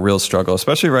 a real struggle,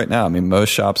 especially right now. Most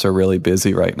shops are really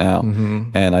busy right now.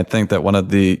 Mm-hmm. And I think that one of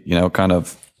the, kind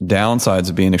of downsides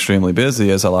of being extremely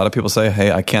busy is a lot of people say,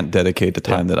 hey, I can't dedicate the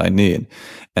time that I need.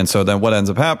 And so then what ends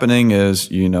up happening is,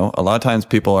 a lot of times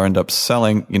people end up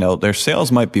selling, their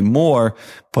sales might be more,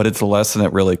 but it's less than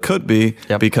it really could be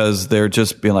because they're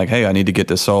just being like, hey, I need to get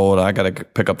this sold. I got to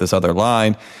pick up this other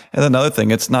line. And another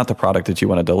thing, it's not the product that you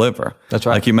want to deliver. That's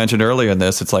right. Like you mentioned earlier in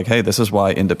this, it's like, hey, this is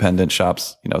why independent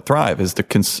shops, thrive is the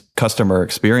customer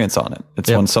experience on it. It's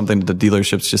when something that the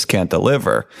dealerships just can't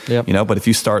deliver, but if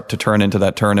you start to turn into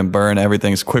that turn and burn,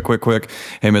 everything's quick.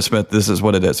 Hey, Ms. Smith, this is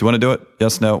what it is. You want to do it?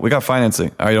 Yes, no. We got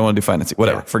financing. I don't want to do financing.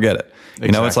 Whatever. Forget it.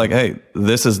 Exactly. It's like, hey,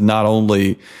 this is not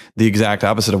only the exact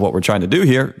opposite of what we're trying to do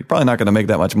here. You're probably not going to make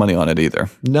that much money on it either.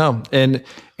 No. And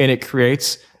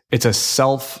it's a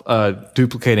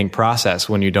self-duplicating process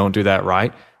when you don't do that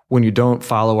right. When you don't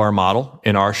follow our model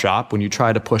in our shop, when you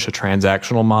try to push a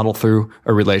transactional model through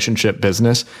a relationship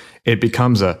business, it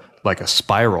becomes a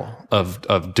spiral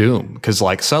of doom. Cause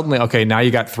suddenly, okay, now you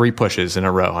got 3 pushes in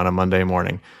a row on a Monday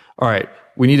morning. All right.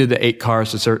 We needed 8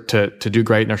 cars to do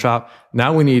great in our shop.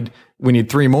 Now we need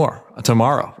 3 more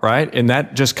tomorrow, right? And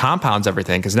that just compounds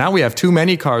everything because now we have too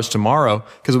many cars tomorrow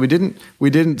because we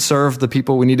didn't serve the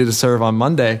people we needed to serve on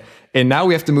Monday. And now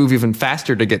we have to move even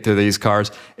faster to get to these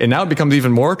cars. And now it becomes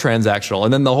even more transactional.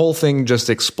 And then the whole thing just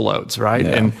explodes, right?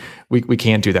 Yeah. And we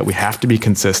can't do that. We have to be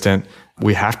consistent.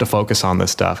 We have to focus on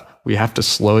this stuff. We have to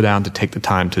slow down to take the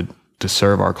time to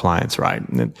serve our clients, right?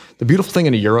 And the beautiful thing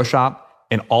in a Euro shop,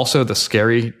 and also the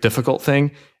scary, difficult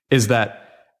thing, is that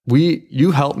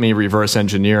you help me reverse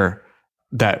engineer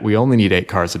that we only need 8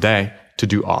 cars a day to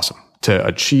do awesome, to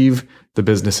achieve the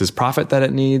business's profit that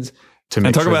it needs.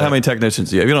 And talk about how many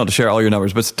technicians you have. You don't have to share all your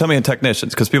numbers, but tell me in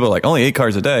technicians, because people are like, only 8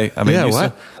 cars a day.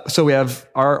 So we have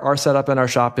our setup in our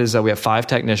shop is we have 5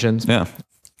 technicians. Yeah.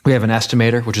 We have an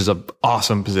estimator, which is an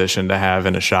awesome position to have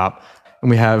in a shop. And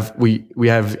we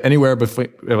have anywhere between,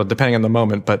 depending on the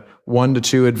moment, but 1 to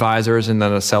 2 advisors and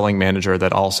then a selling manager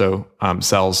that also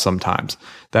sells sometimes.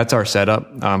 That's our setup.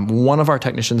 One of our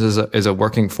technicians is a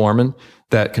working foreman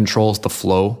that controls the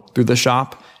flow through the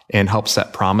shop and helps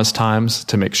set promise times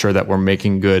to make sure that we're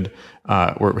making good,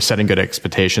 we're setting good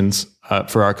expectations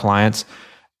for our clients.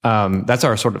 That's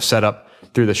our sort of setup.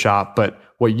 through the shop. But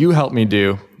what you helped me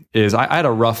do is I had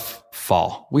a rough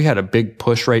fall. We had a big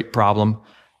push rate problem.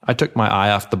 I took my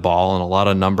eye off the ball and a lot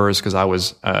of numbers because I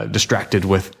was distracted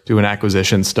with doing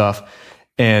acquisition stuff,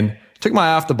 and took my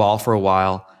eye off the ball for a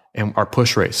while. And our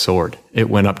push rate soared. It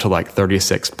went up to like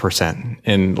 36%,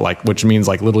 and which means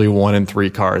like literally 1 in 3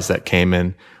 cars that came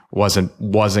in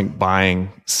wasn't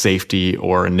buying safety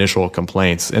or initial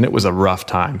complaints, and it was a rough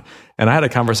time. And I had a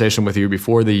conversation with you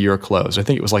before the year closed. I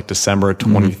think it was like December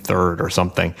 23rd or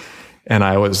something, and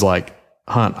I was like,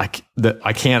 Hunt, I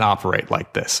can't operate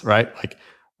like this, right? Like,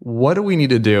 what do we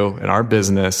need to do in our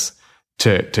business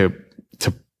to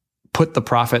put the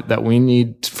profit that we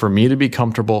need for me to be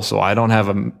comfortable so I don't have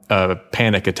a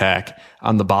panic attack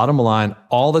on the bottom line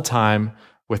all the time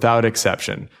without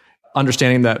exception?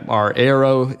 Understanding that our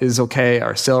ARO is okay,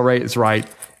 our sale rate is right,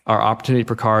 our opportunity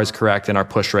per car is correct, and our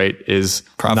push rate is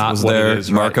profit not was what there, it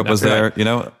is. markup was there. You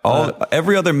know,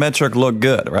 every other metric looked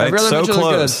good, right? So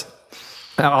close.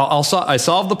 I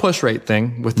solved the push rate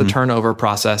thing with the turnover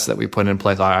process that we put in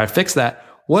place. I fixed that.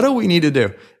 What do we need to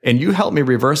do? And you helped me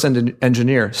reverse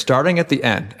engineer, starting at the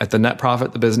end, at the net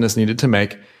profit the business needed to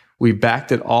make. We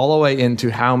backed it all the way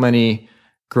into how many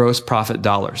gross profit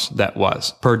dollars that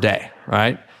was per day,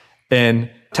 right?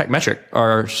 And TechMetric,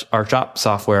 our shop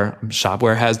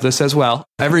shopware has this as well.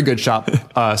 Every good shop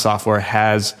software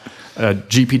has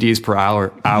GPDs per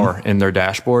hour in their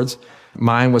dashboards.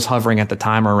 Mine was hovering at the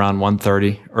time around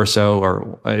 130 or so,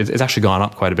 or it's actually gone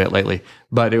up quite a bit lately,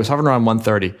 but it was hovering around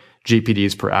 130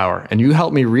 GPDs per hour. And you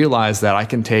helped me realize that I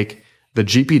can take the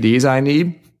GPDs I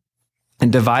need and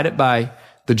divide it by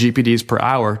the GPDs per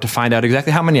hour to find out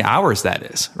exactly how many hours that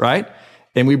is, right?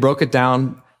 And we broke it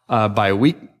down by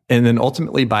week and then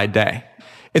ultimately by day.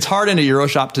 It's hard in a Euro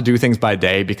shop to do things by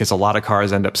day because a lot of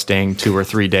cars end up staying 2 or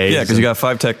 3 days. Yeah, because you got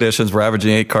 5 technicians. We're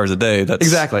averaging 8 cars a day. That's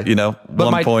exactly,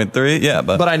 1.3. Yeah,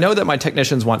 but I know that my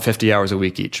technicians want 50 hours a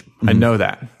week each. I know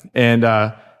that,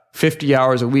 and 50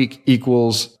 hours a week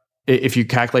equals, if you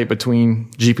calculate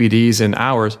between GPDs and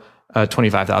hours,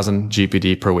 25,000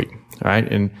 GPD per week. All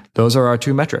right, and those are our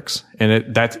 2 metrics,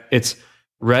 and it's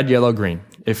red, yellow, green.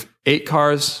 If 8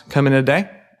 cars come in a day,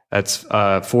 that's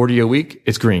 40 a week.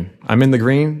 It's green. I'm in the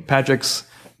green. Patrick's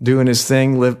doing his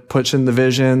thing, pushing the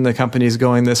vision. The company's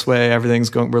going this way. Everything's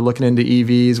going. We're looking into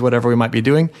EVs, whatever we might be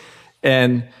doing.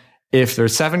 And if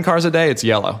there's 7 cars a day, it's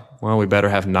yellow. Well, we better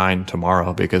have 9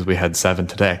 tomorrow because we had 7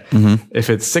 today. If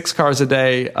it's 6 cars a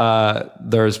day,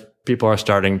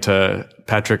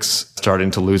 Patrick's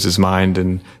starting to lose his mind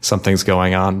and something's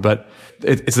going on. But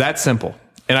it's that simple.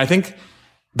 And I think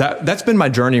that's been my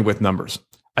journey with numbers.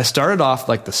 I started off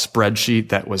like the spreadsheet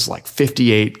that was like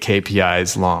 58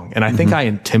 KPIs long. And I think I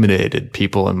intimidated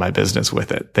people in my business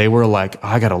with it. They were like,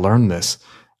 I got to learn this.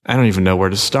 I don't even know where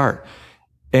to start.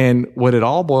 And what it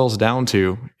all boils down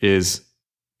to is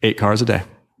 8 cars a day.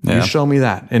 Yeah. You show me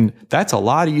that. And that's a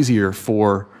lot easier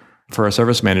for a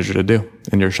service manager to do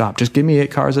in your shop. Just give me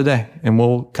 8 cars a day and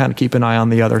we'll kind of keep an eye on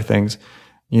the other things.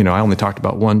 You know, I only talked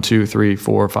about 1, 2, 3,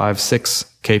 4, 5, 6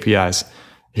 KPIs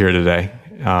here today.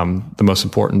 The most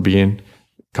important being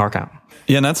car count.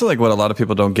 Yeah, and that's like what a lot of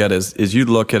people don't get is you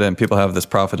look at it and people have this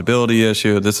profitability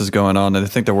issue, this is going on, and they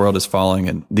think the world is falling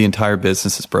and the entire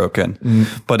business is broken.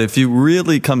 But if you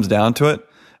really comes down to it,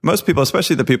 most people,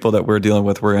 especially the people that we're dealing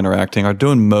with, we're interacting, are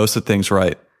doing most of the things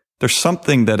right. There's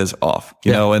something that is off,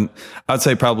 you know, and I'd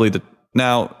say probably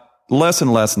now less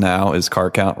and less now is car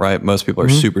count, right? Most people are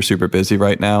super, super busy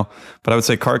right now. But I would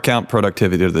say car count,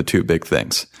 productivity are the 2 big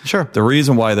things. Sure. The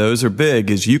reason why those are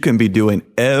big is you can be doing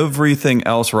everything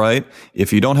else right.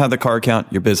 If you don't have the car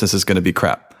count, your business is going to be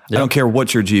crap. Yep. I don't care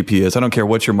what your GP is. I don't care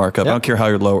what your markup. I don't care how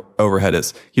your low overhead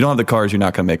is. You don't have the cars, you're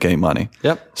not going to make any money.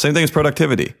 Yep. Same thing as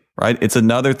productivity. Right? It's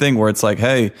another thing where it's like,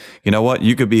 hey, you know what?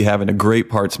 You could be having a great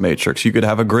parts matrix. You could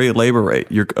have a great labor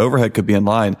rate. Your overhead could be in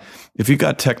line. If you've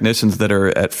got technicians that are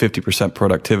at 50%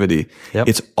 productivity,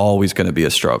 it's always going to be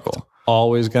a struggle.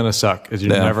 Always going to suck because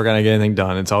you're never going to get anything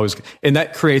done. It's always, and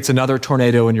that creates another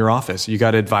tornado in your office. You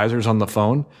got advisors on the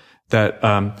phone that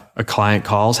a client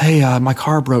calls, hey, my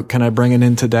car broke. Can I bring it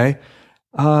in today?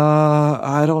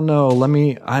 I don't know.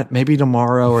 Maybe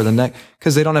tomorrow or the next,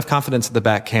 because they don't have confidence that the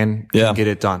back can get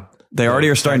it done. They already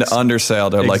are starting to undersell.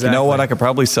 They're like, you know what? I could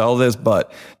probably sell this,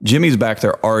 but Jimmy's back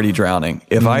there already drowning.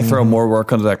 If I throw more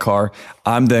work onto that car,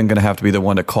 I'm then going to have to be the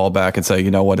one to call back and say,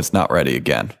 you know what? It's not ready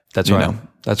again. That's right.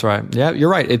 That's right. Yeah, you're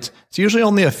right. It's usually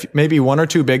only maybe 1 or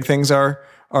 2 big things are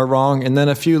wrong, and then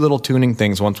a few little tuning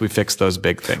things once we fix those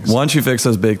big things. Once you fix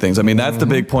those big things. I mean, that's the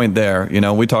big point there. You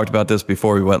know, we talked about this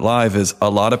before we went live, is a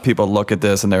lot of people look at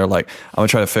this and they're like, I'm going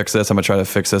to try to fix this. I'm going to try to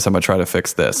fix this. I'm going to try to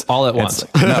fix this. All at once.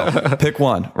 No, pick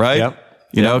one, right? Yep.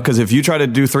 You know, because if you try to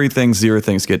do 3 things, 0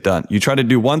 things get done. You try to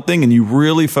do one thing and you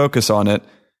really focus on it.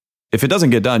 If it doesn't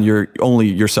get done, you're only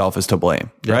yourself is to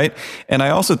blame, right? And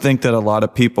I also think that a lot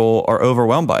of people are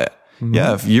overwhelmed by it.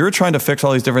 Yeah, if you're trying to fix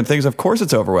all these different things, of course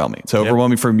it's overwhelming. It's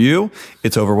overwhelming from you.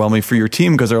 It's overwhelming for your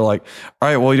team because they're like, all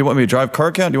right, well, do you want me to drive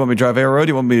car count? Do you want me to drive ARO?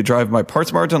 Do you want me to drive my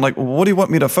parts margin? Like, what do you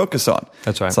want me to focus on?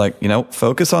 That's right. It's like,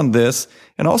 focus on this.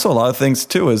 And also a lot of things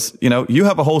too is, you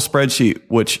have a whole spreadsheet,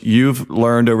 which you've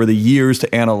learned over the years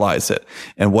to analyze it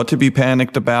and what to be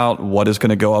panicked about, what is going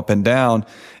to go up and down.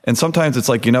 And sometimes it's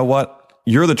like, you know what?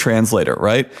 You're the translator,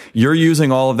 right? You're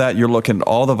using all of that. You're looking at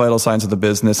all the vital signs of the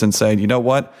business and saying, you know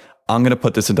what? I'm going to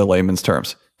put this into layman's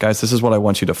terms. Guys, this is what I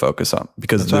want you to focus on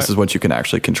because this is what you can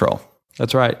actually control.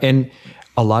 That's right. And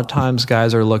a lot of times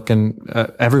guys are looking,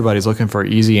 everybody's looking for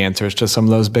easy answers to some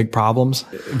of those big problems.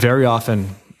 Very often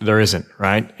there isn't,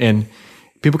 right? And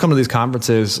people come to these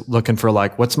conferences looking for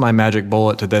like, what's my magic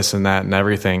bullet to this and that and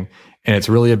everything. And it's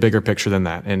really a bigger picture than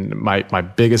that. And my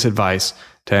biggest advice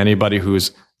to anybody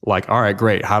who's like, all right,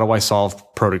 great. How do I solve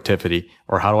productivity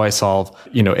or how do I solve,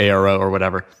 ARO or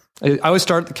whatever? I always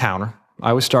start at the counter. I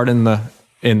always start in the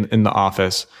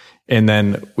office and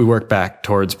then we work back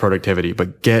towards productivity,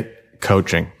 but get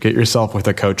coaching, get yourself with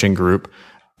a coaching group.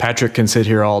 Patrick can sit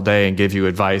here all day and give you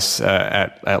advice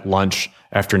at lunch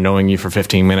after knowing you for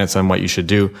 15 minutes on what you should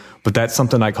do. But that's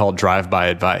something I call drive-by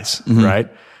advice, right?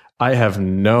 I have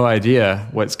no idea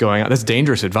what's going on. That's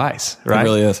dangerous advice, right? It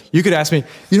really is. You could ask me,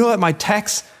 you know what, my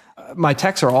techs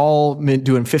are all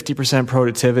doing 50%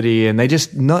 productivity and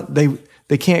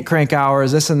they can't crank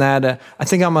hours, this and that. I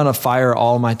think I'm going to fire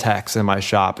all my techs in my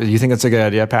shop. You think that's a good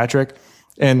idea, Patrick?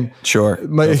 And sure,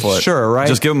 sure, right?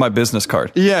 Just give them my business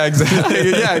card. Yeah, exactly.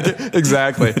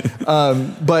 Exactly.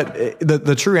 But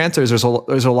the true answer is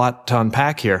there's a lot to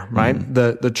unpack here, right?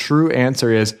 The true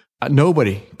answer is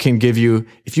nobody can give you,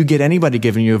 if you get anybody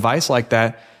giving you advice like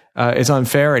that, it's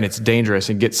unfair and it's dangerous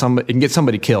and it can get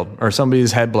somebody killed or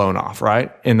somebody's head blown off,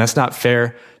 right? And that's not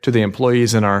fair to the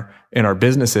employees in our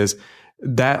businesses.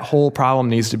 That whole problem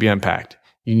needs to be unpacked.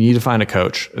 You need to find a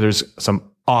coach. There's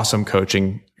some awesome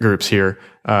coaching groups here.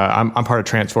 I'm part of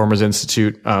Transformers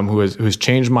Institute, who's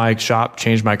changed my shop,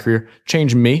 changed my career,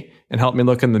 changed me, and helped me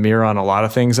look in the mirror on a lot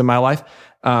of things in my life.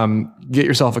 Get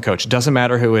yourself a coach. Doesn't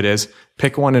matter who it is.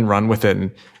 Pick one and run with it.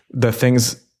 And the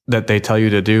things that they tell you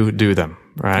to do them,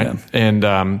 right?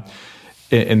 Yeah.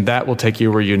 And that will take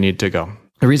you where you need to go.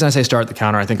 The reason I say start at the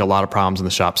counter, I think a lot of problems in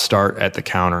the shop start at the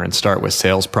counter and start with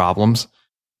sales problems.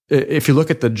 If you look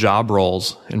at the job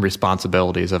roles and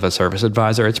responsibilities of a service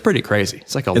advisor, it's pretty crazy.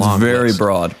 It's like a long list. It's very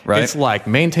broad, right? It's like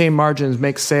maintain margins,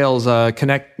 make sales,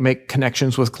 make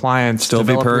connections with clients, still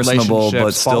be personable,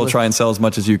 but still try and sell as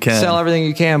much as you can. Sell everything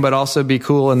you can, but also be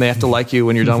cool, and they have to like you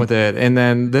when you're done with it. And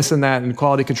then this and that, and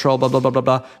quality control, blah, blah, blah, blah,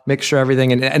 blah. Make sure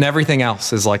everything, and everything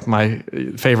else is like my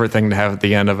favorite thing to have at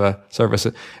the end of a service.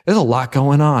 There's a lot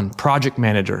going on. Project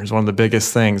manager is one of the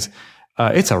biggest things.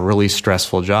 It's a really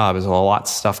stressful job. There's a lot of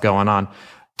stuff going on.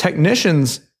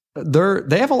 Technicians,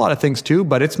 they have a lot of things too,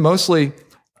 but it's mostly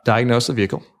diagnose the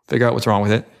vehicle, figure out what's wrong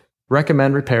with it,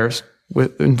 recommend repairs,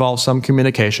 involve some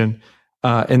communication,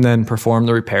 and then perform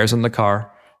the repairs in the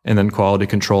car, and then quality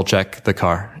control check the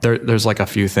car. There's like a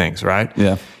few things, right?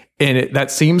 Yeah. And that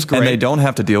seems great. And they don't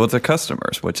have to deal with their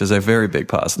customers, which is a very big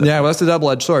positive. Yeah, well, that's a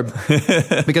double-edged sword.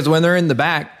 Because when they're in the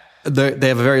back, they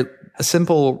have a very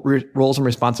simple roles and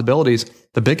responsibilities.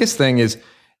 The biggest thing is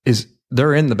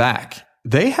they're in the back.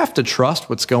 They have to trust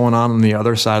what's going on the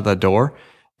other side of the door.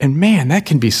 And man, that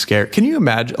can be scary. Can you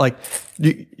imagine, like,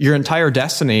 your entire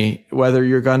destiny, whether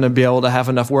you're going to be able to have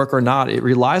enough work or not, it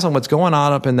relies on what's going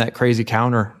on up in that crazy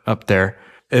counter up there.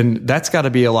 And that's got to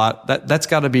be a lot. That's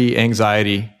got to be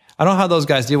anxiety. I don't know how those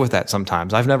guys deal with that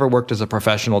sometimes. I've never worked as a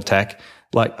professional tech,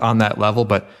 like, on that level,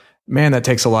 but man, that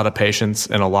takes a lot of patience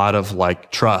and a lot of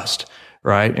like trust,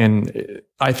 right? And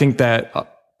I think that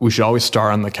we should always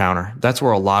start on the counter. That's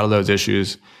where a lot of those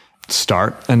issues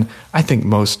start. And I think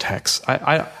most techs,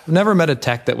 I've never met a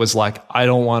tech that was like, I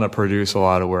don't want to produce a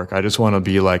lot of work. I just want to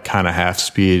be like kind of half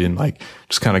speed and like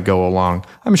just kind of go along.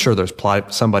 I'm sure there's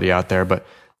somebody out there, but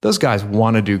those guys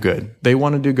want to do good. They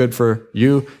want to do good for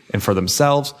you and for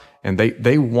themselves. And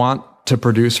they want to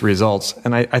produce results.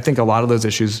 And I think a lot of those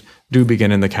issues do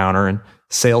begin in the counter, and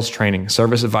sales training,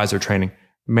 service advisor training,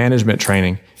 management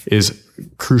training is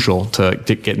crucial to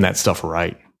getting that stuff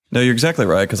right. No, you're exactly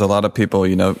right. Because a lot of people,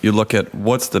 you look at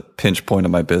what's the pinch point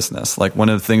of my business. Like one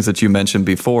of the things that you mentioned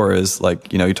before is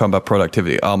like, you're talking about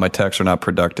productivity. Oh, my techs are not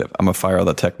productive. I'm going to fire all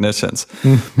the technicians.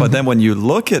 But then when you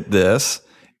look at this,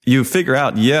 you figure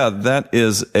out, that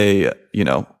is a,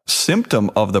 symptom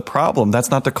of the problem.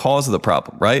 That's not the cause of the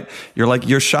problem, right? You're like,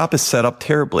 your shop is set up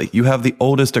terribly. You have the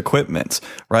oldest equipment,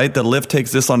 right? The lift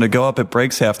takes this long to go up. It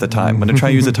breaks half the time. When they try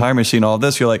to use a tire machine, all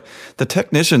this, you're like, the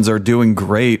technicians are doing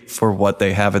great for what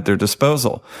they have at their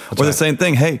disposal. Or the same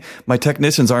thing. Hey, my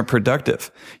technicians aren't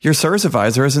productive. Your service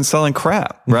advisor isn't selling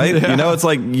crap, right? You know, it's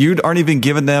like you aren't even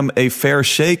giving them a fair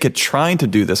shake at trying to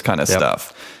do this kind of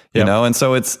stuff. You know, and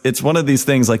so it's one of these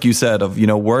things, like you said, of, you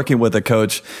know, working with a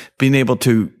coach, being able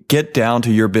to get down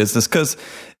to your business. Cause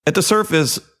at the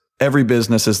surface, every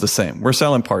business is the same. We're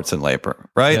selling parts and labor,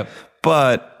 right?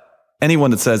 But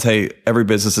anyone that says, hey, every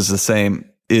business is the same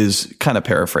is kind of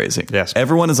paraphrasing. Yes.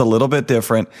 Everyone is a little bit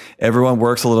different. Everyone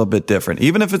works a little bit different.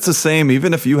 Even if it's the same,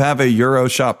 even if you have a Euro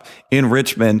shop in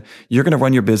Richmond, you're going to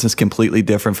run your business completely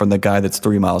different from the guy that's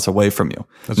 3 miles away from you.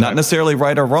 That's not necessarily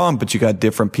right or wrong, but you got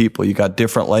different people. You got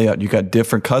different layout. You got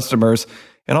different customers.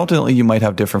 And ultimately, you might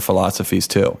have different philosophies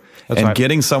too. And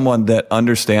getting someone that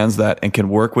understands that and can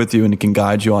work with you and can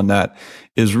guide you on that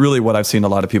is really what I've seen a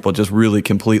lot of people just really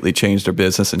completely change their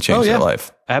business and change their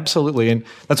life. Absolutely. And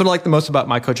that's what I like the most about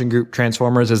my coaching group,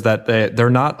 Transformers, is that they're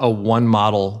not a one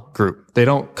model group. They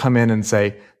don't come in and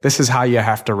say, this is how you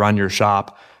have to run your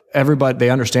shop. Everybody, they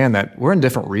understand that we're in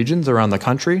different regions around the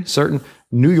country.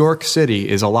 New York City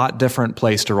is a lot different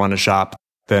place to run a shop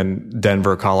than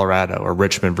Denver, Colorado, or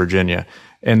Richmond, Virginia.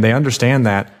 And they understand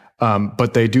that,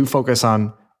 but they do focus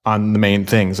on the main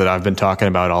things that I've been talking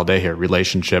about all day here: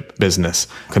 relationship, business,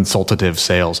 consultative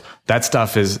sales. That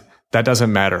stuff that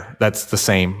doesn't matter. That's the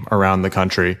same around the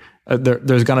country.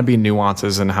 There's going to be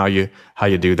nuances in how you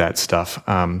do that stuff.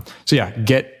 So yeah,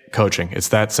 get coaching. It's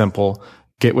that simple.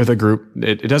 Get with a group.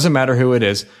 It doesn't matter who it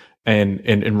is,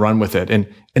 and run with it and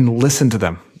listen to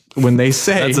them. When they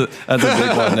say that's a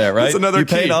big one there, right? That's another you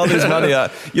paid all this money.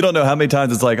 You don't know how many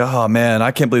times it's like, oh man,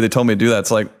 I can't believe they told me to do that. It's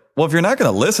like, well, if you're not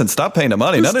going to listen, stop paying the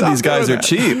money. None of these guys are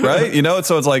cheap, right? You know,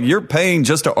 so it's like you're paying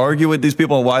just to argue with these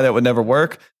people and why that would never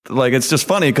work. Like, it's just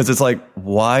funny because it's like,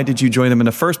 why did you join them in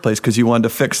the first place? Because you wanted to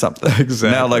fix something.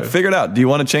 Exactly. Now, like, figure it out. Do you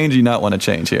want to change? Or do you not want to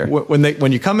change here?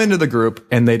 When you come into the group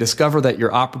and they discover that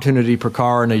your opportunity per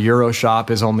car in a Euro shop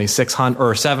is only 600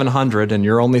 or 700 and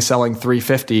you're only selling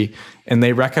 350, and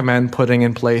they recommend putting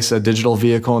in place a digital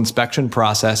vehicle inspection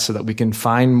process so that we can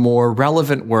find more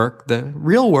relevant work, the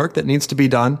real work that needs to be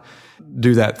done,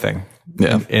 do that thing.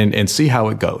 Yeah. And see how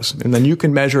it goes. And then you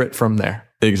can measure it from there.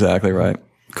 Exactly right.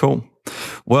 Cool.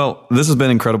 Well, this has been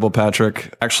incredible,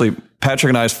 Patrick. Actually, Patrick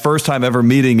and I's first time ever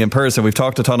meeting in person. We've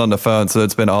talked a ton on the phone, so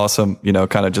it's been awesome, you know,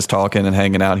 kind of just talking and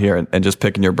hanging out here and just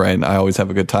picking your brain. I always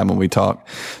have a good time when we talk.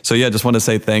 So yeah, just want to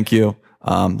say thank you.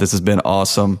 This has been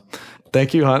awesome.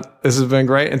 Thank you, Hunt. This has been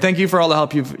great. And thank you for all the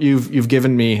help you've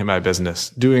given me in my business,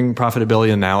 doing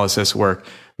profitability analysis work,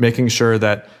 making sure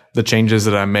that the changes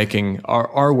that I'm making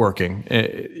are working.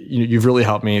 You've really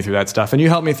helped me through that stuff. And you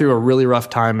helped me through a really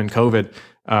rough time in COVID.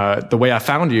 The way I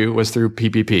found you was through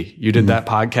PPP. You did that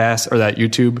podcast or that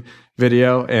YouTube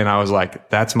video, and I was like,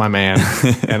 that's my man.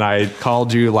 And I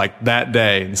called you like that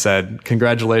day and said,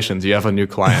 congratulations, you have a new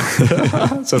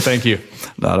client. So thank you.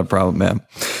 Not a problem, man.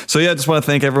 So yeah, I just want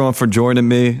to thank everyone for joining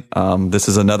me. This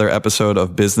is another episode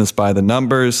of Business by the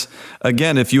Numbers.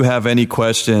 Again, if you have any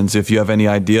questions, if you have any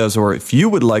ideas, or if you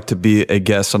would like to be a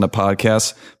guest on the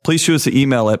podcast, please shoot us an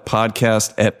email at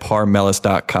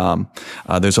podcast@parmelis.com.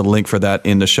 There's a link for that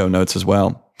in the show notes as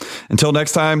well. Until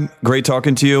next time, great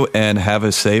talking to you, and have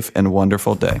a safe and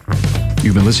wonderful day.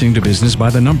 You've been listening to Business by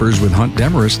the Numbers with Hunt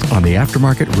Demarest on the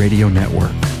Aftermarket Radio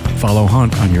Network. Follow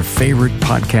Hunt on your favorite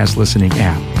podcast listening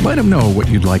app. Let him know what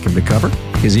you'd like him to cover.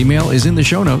 His email is in the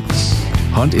show notes.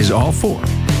 Hunt is all for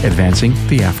advancing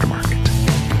the aftermarket.